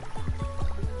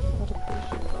 I'd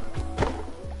appreciate that.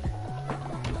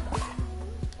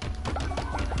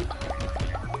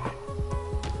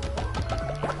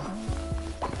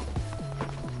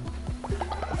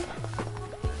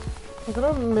 I'm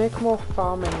gonna make more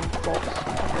farming plots, I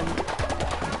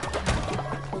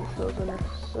think those are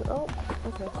necessary. Oh,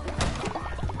 okay.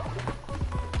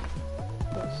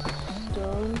 That's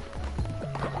stone.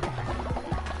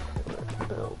 Let's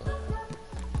build.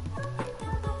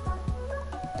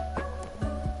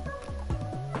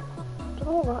 I don't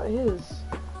know what that is.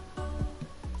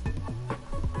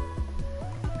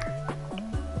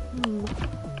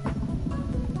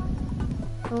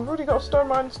 I've already got a stone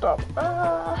mine, stop.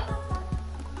 Ah!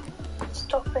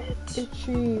 Stop it.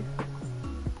 Itchy.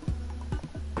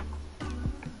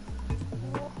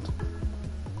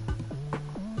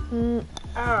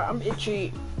 I'm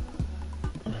itchy.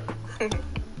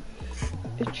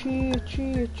 Itchy,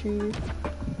 itchy, itchy.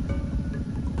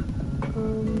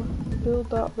 Build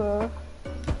that there.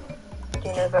 Do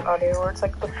you know the audio where it's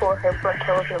like the 4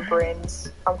 hyper-intelligent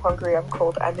brains? I'm hungry, I'm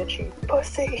cold, I'm itchy.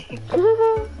 Pussy!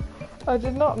 I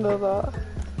did not know that.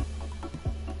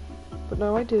 But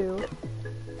now I do.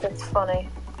 That's funny.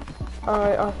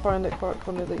 I find it quite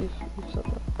funny that you've said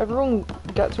that. Everyone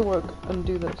get to work and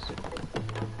do this.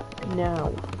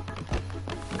 Now.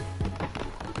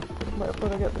 Wait, I've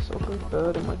got to get this ugly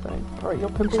bird in my thing. Alright, you're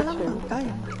pimple too.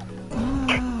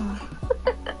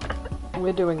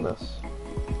 We're doing this.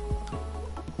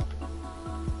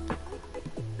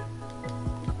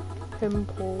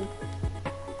 Pimple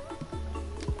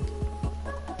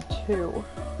 2.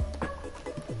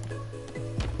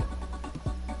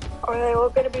 Are they all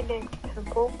gonna be named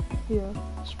Pimple? Yeah.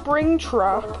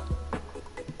 Springtrap.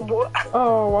 What?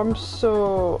 Oh, I'm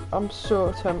so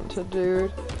tempted,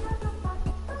 dude.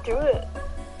 Do it.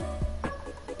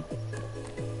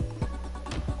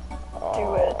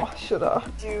 Oh, should I?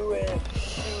 Do it. Do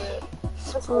it.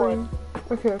 Just Spring. one.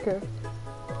 Okay, okay.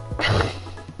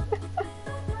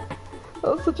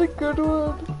 That's such a good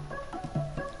one.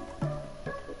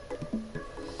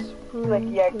 Like,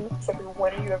 yeah, it's like,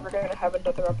 when are you ever gonna have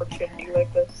another opportunity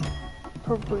like this?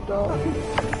 Probably not.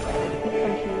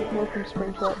 Thank you. Welcome,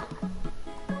 Springtrap.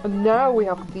 And now we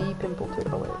have the Pimple too.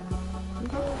 Oh wait.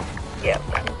 Yeah.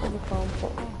 On the farm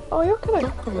plot. Oh, you're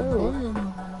kinda cool.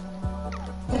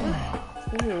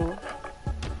 Ew.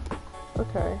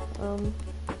 Okay,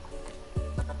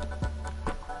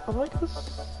 I like this,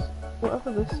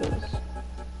 whatever this is.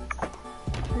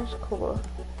 Choose colour.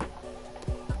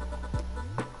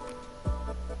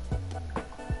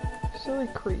 Silly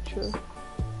creature.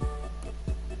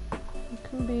 It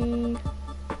can be,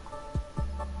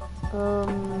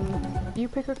 you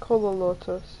pick a colour,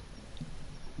 Lotus.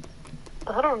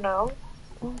 I don't know.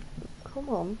 Oh, come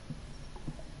on.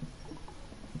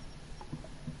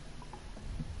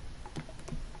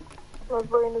 My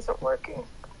brain isn't working.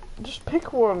 Just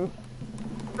pick one.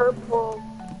 Purple.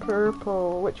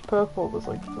 Purple. Which purple? There's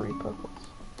like 3 purples.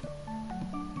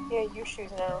 Yeah, you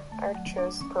choose now. I already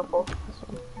chose purple. This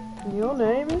one. And your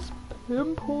name is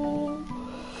Pimple.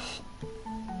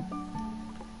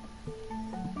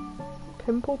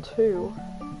 Pimple 2.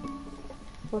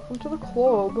 Welcome to the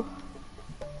club.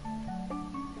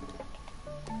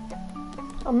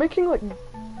 I'm making like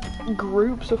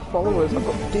groups of followers. I've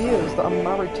got deers that I'm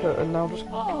married to and now just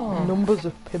numbers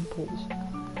of pimples.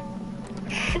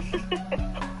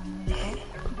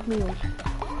 Cook meals.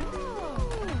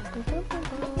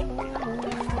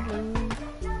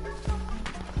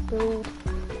 Build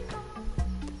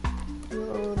your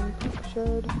own poop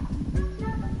shed.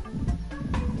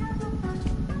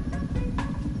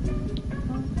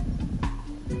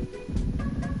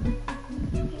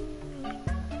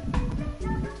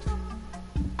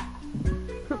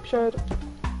 Poop shed.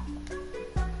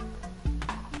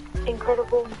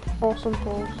 Incredible. Awesome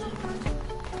pulse.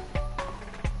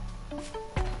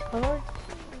 Hello?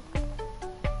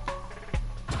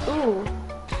 Ooh.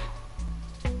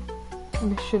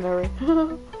 Missionary.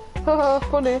 Haha,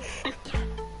 funny.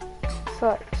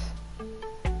 Sex.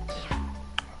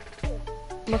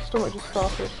 My stomach just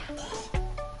started.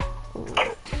 Ooh.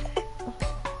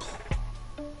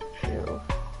 Ew.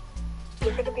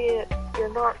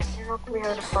 You're not gonna be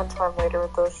having a fun time later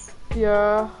with this.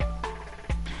 Yeah.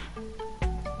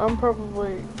 I'm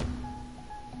probably...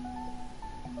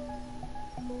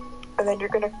 And then you're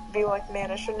gonna be like, man,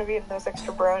 I shouldn't have eaten those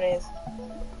extra brownies.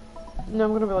 No,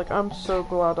 I'm gonna be like, I'm so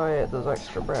glad I ate those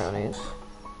extra brownies.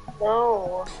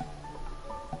 No.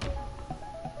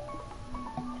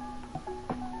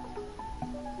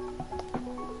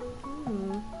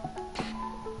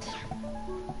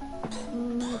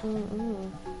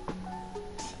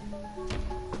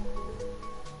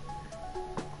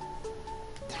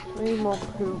 Need more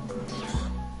poop.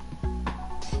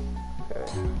 Okay.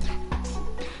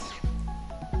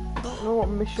 I don't know what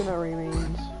missionary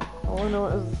means. All I know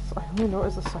is I only know it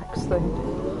as a sex thing.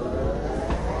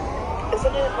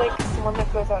 Isn't it like someone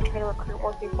that goes out trying to recruit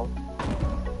more people?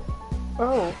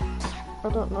 Oh, I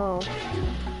don't know.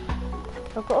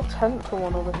 I've got a tent for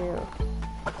one over here.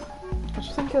 I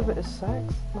just think of it as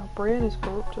sex. My brain is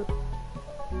corrupted.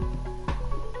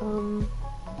 Melon,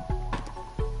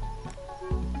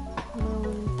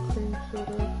 cream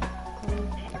soda.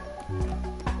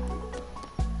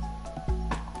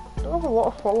 I don't have a lot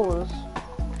of followers.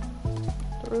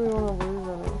 Don't really want to lose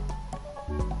any.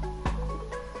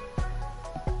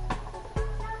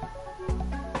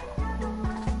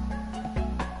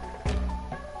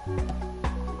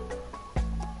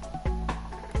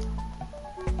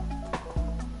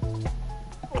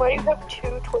 Why do you have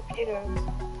 2 torpedoes?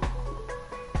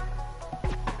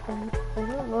 I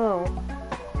don't know.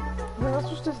 I think that's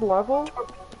just his level.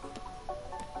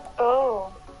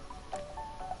 Oh.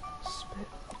 Spit.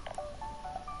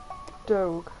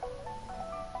 Dog.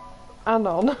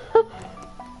 Anon.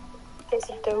 There's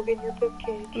a dog in your bib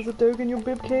cage. There's a dog in your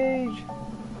bib cage.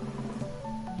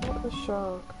 What a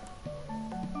shark.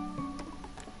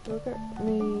 Look at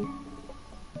me.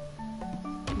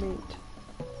 Meat.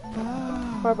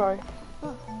 Bye bye.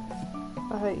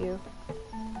 I hate you.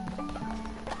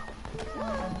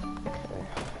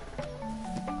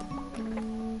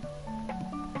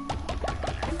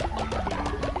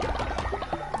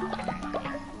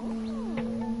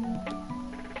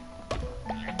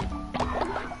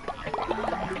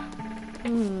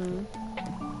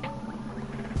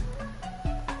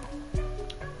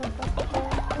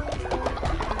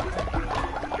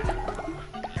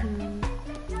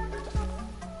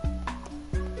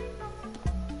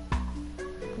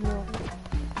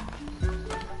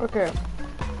 Okay. Okay.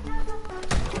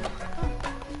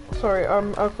 Sorry,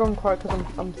 I've gone quiet because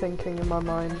I'm thinking in my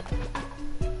mind.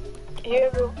 You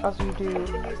As you do.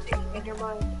 continue thinking in your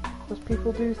mind. As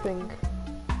people do think.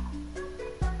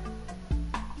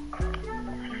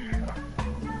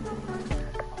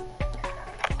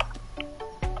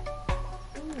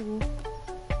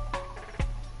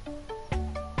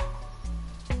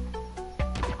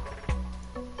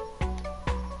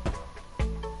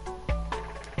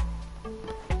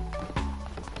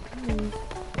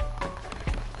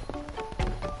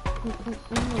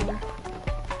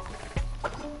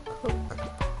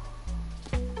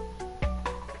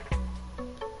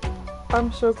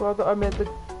 I'm so glad that I made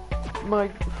my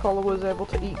followers able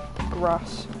to eat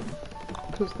grass,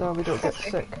 because now they don't get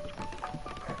sick.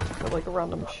 They're like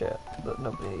random shit that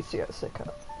nobody needs to get sick at.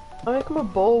 I'll make them a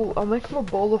bowl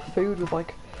of food with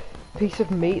like a piece of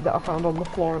meat that I found on the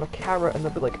floor and a carrot, and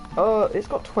they'll be like, it's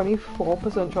got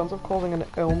 24% chance of causing an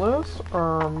illness.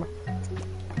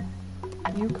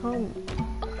 You can't,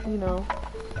 you know.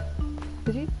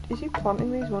 Is he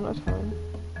planting these one at a time?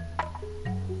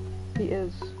 He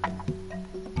is.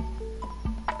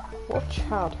 What a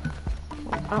Chad.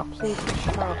 What an absolute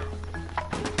Chad.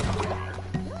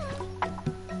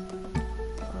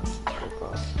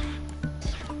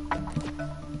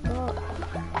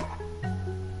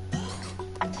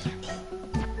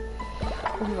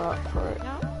 that prick.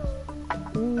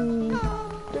 Doing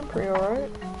pretty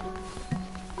alright.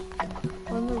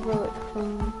 I'm a relic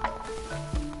from...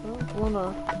 Oh, Luna.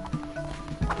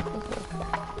 Okay.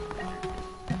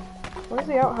 Why does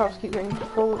the outhouse keep getting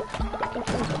full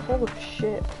of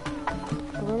shit?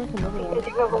 I'm gonna make another one. Because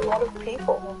you have a lot of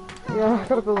people. Yeah, I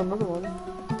gotta build another one.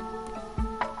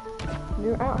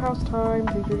 New outhouse time,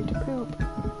 who's ready to poop?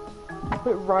 I'll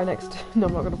put it right next to... No,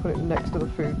 I'm not gonna put it next to the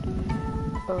food.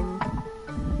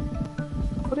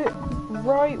 Put it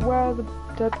right where the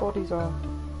dead bodies are.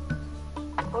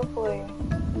 Hopefully.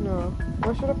 No.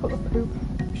 Where should I put the poop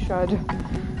shed?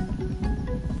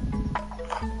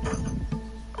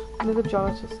 Near the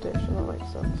janitor's station, that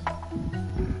makes sense.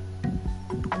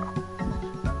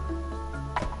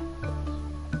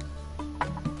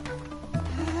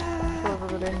 Hello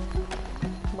everybody.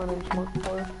 My name's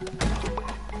Markiplier.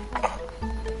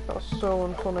 That was so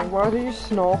unfunny. Why did you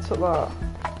snort at that?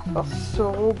 That's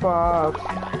so bad.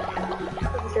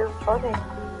 Because you're funny.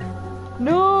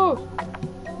 No!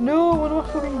 No, one of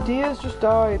my fucking deers just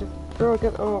died. Bro,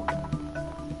 get up.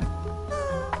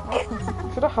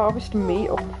 Should I harvest meat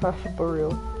or prepare for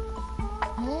burial?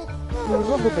 No, it's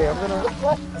not I'm gonna...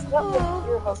 Is that like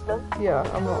your husband? Yeah,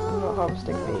 I'm not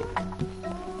harvesting meat.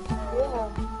 Yeah.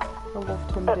 I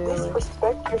love Tom At dearly. least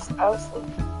respect your spouse.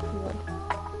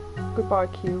 Yeah. Goodbye,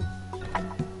 Q.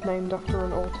 Named after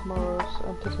an All Tomorrows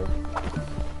entity.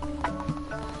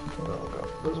 Oh god,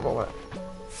 there's a vomit.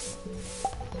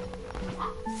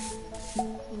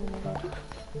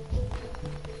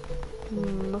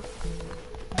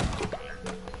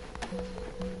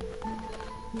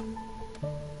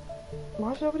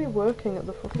 Why is nobody working at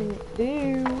the fucking...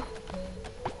 Ew!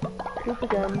 Poop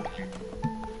again.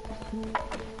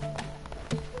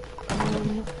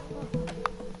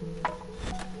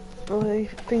 My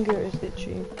finger is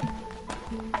itchy.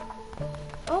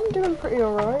 I'm doing pretty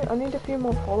alright. I need a few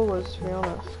more followers, to be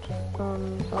honest.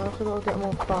 I also gotta get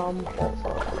more farm plots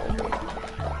out.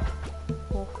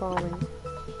 More farming.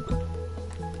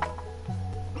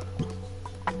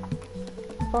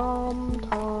 Farm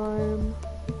time.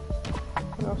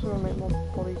 I also gotta make more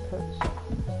body pits.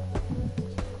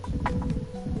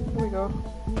 There we go.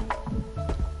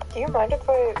 Do you mind if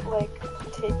I, like,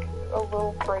 take a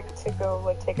little break to go,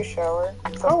 like, take a shower?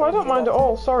 Oh, I don't mind at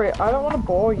all. Sorry, I don't want to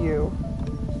bore you.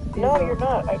 No, either. you're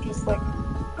not. I just, like,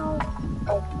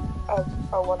 Oh.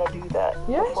 I want to do that.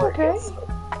 Yeah, it's before it okay. gets-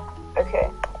 Okay,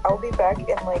 I'll be back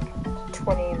in, like,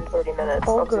 20 to 30 minutes.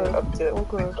 All I'll good. do All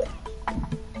good.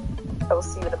 I will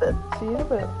see you in a bit. See you in a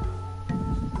bit.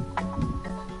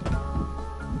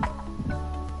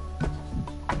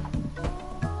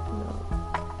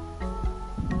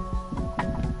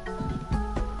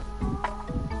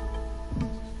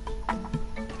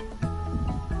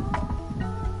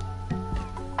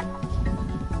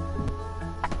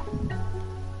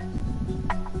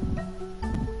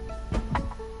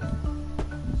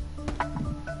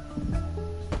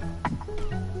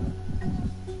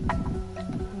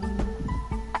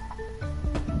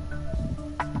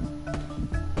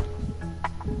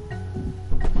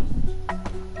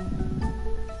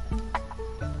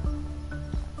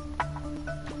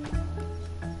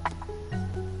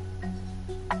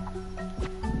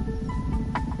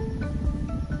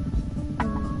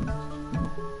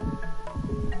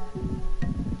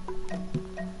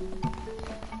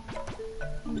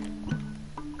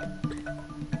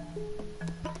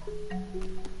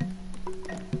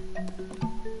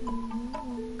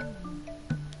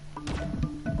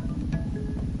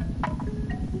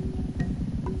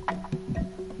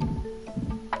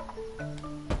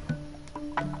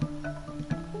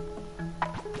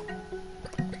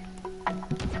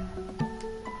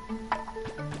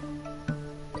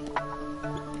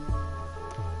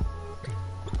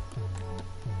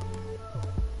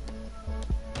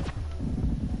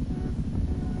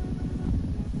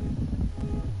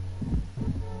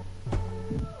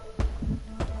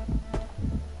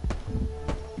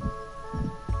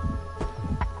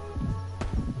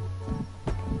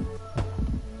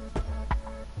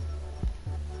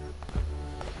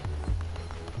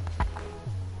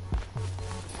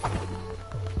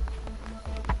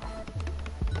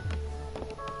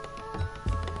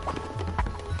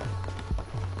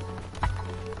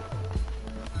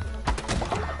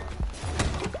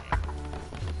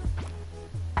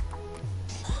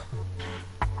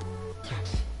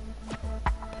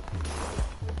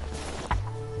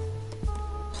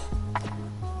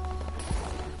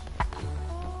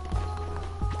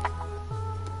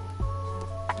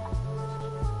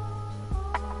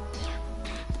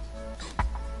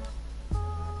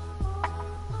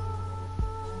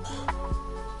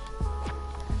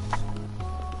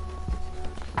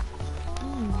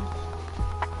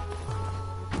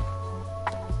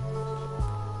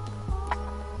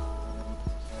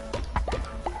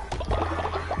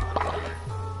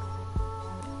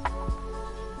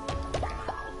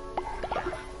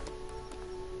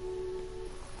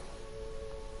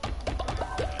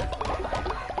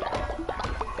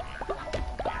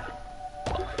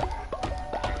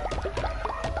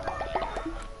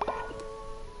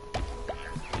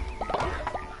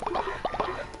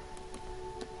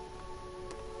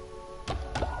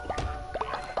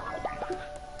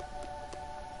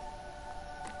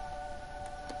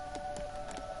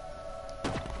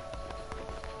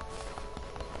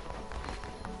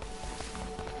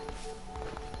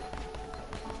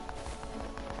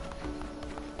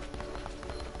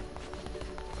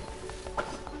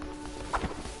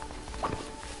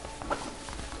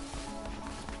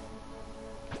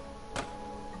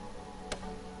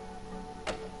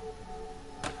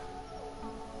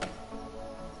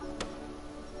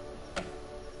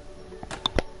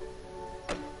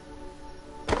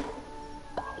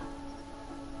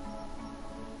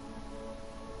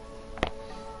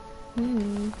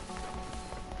 Hmm.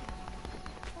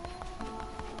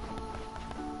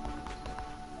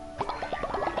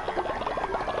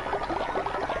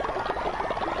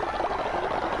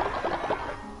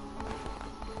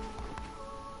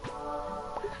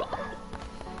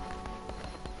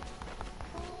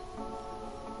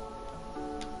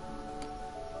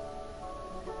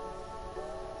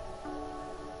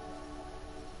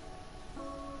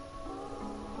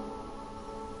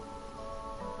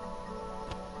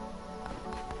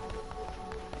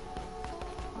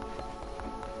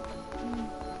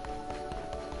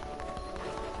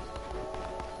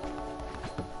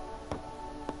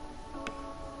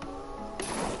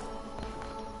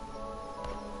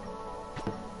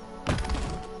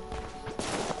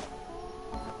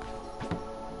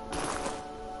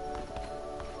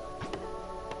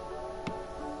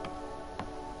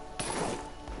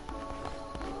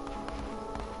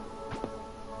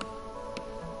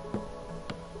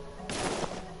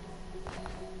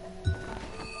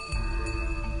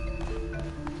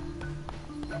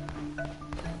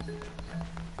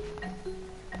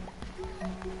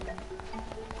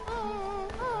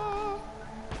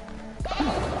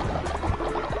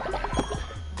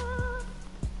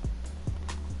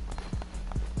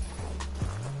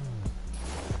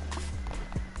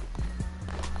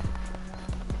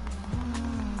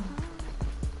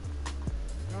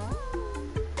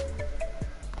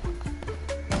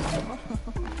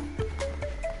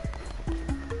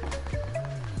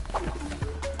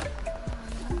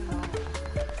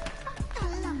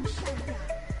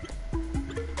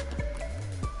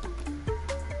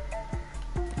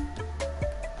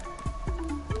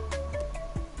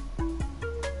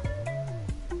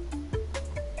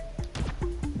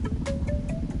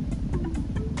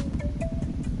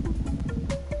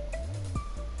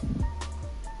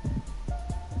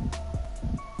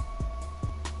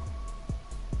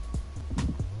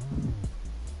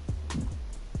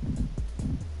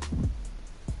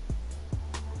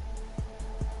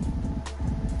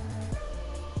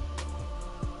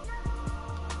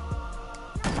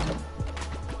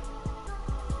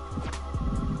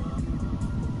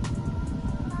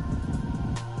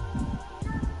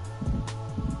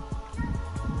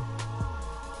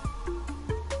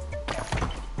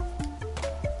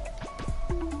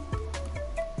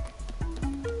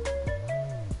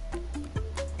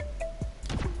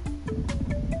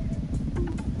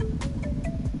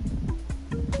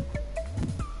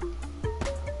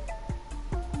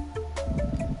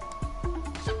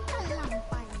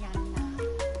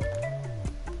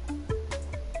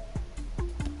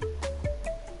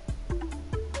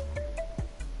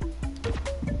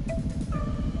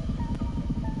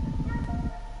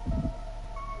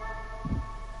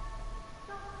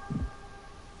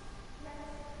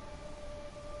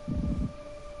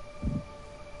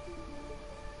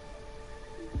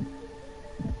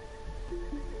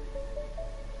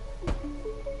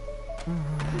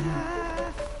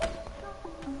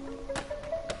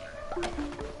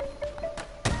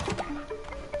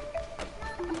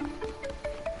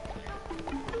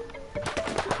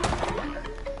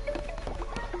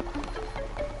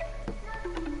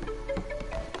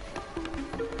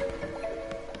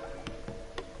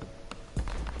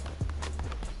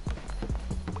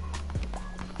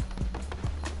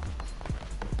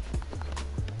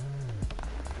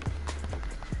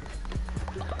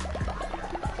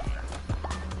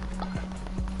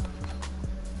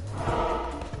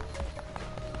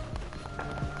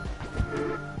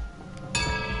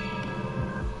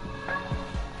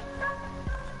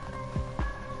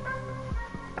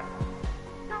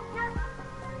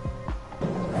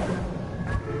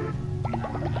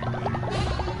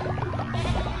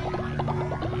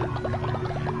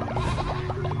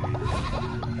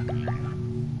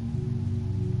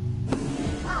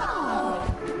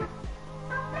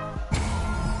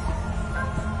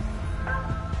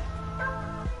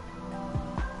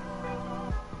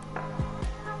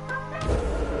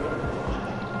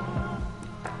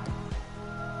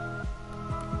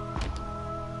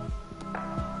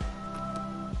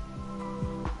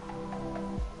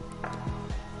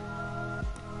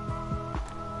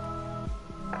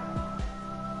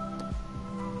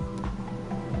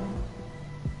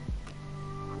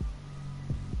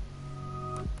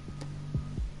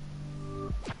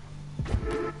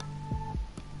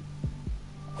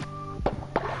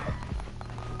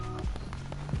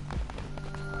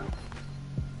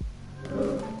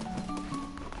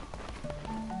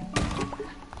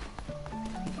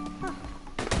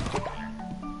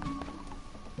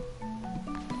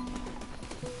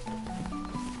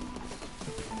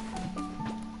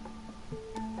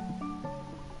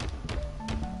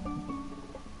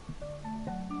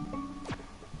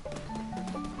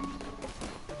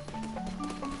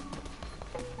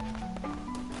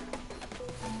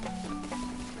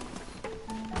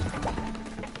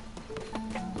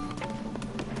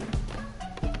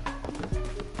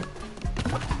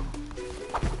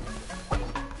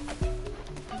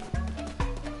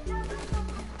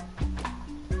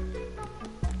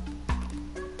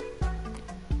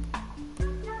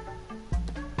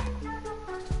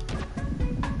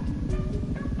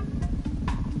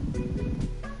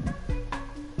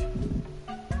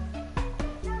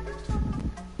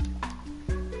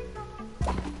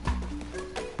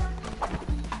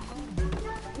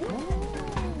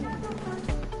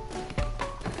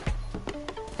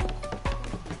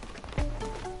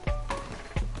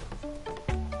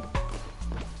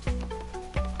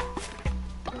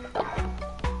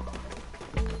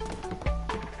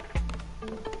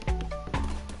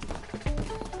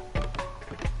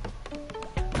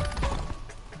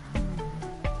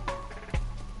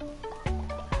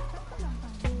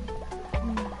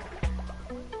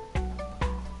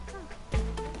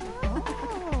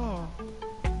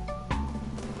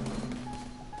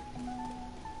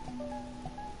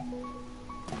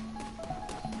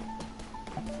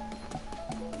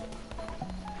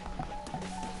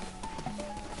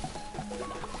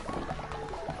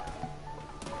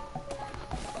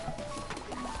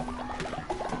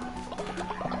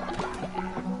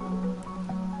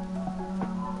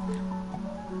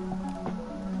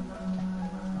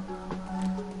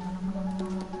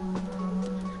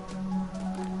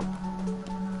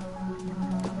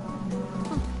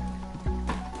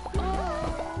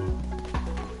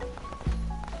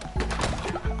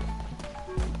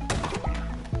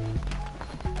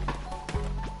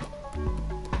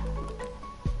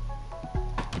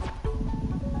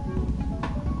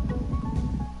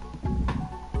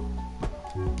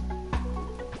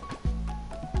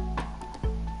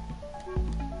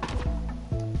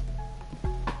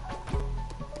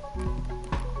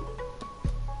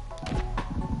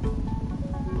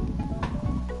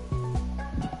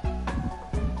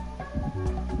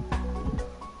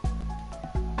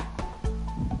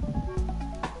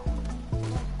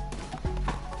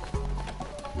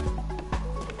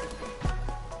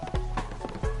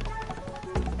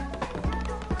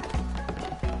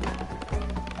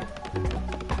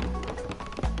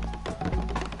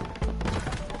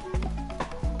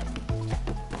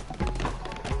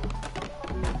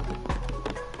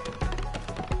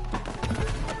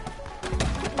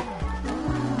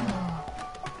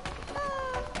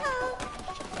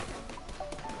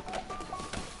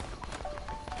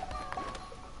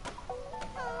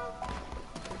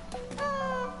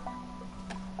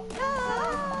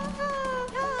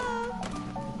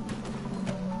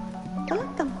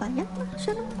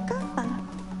 Sono capa.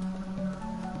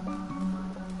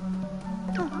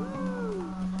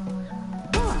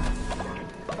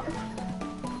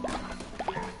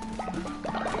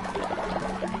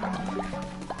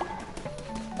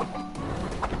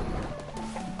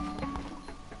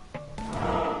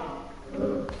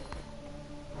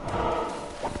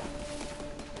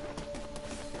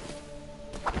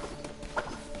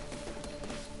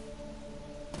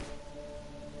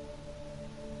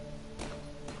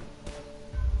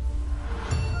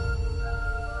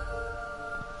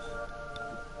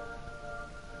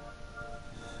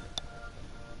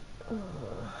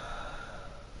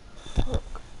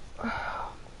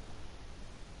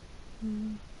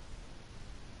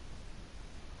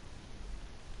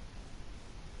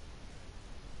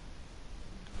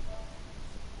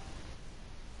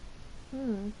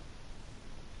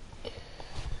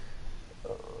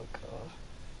 Oh god.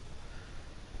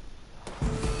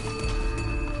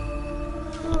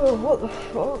 Oh, what the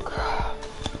fuck?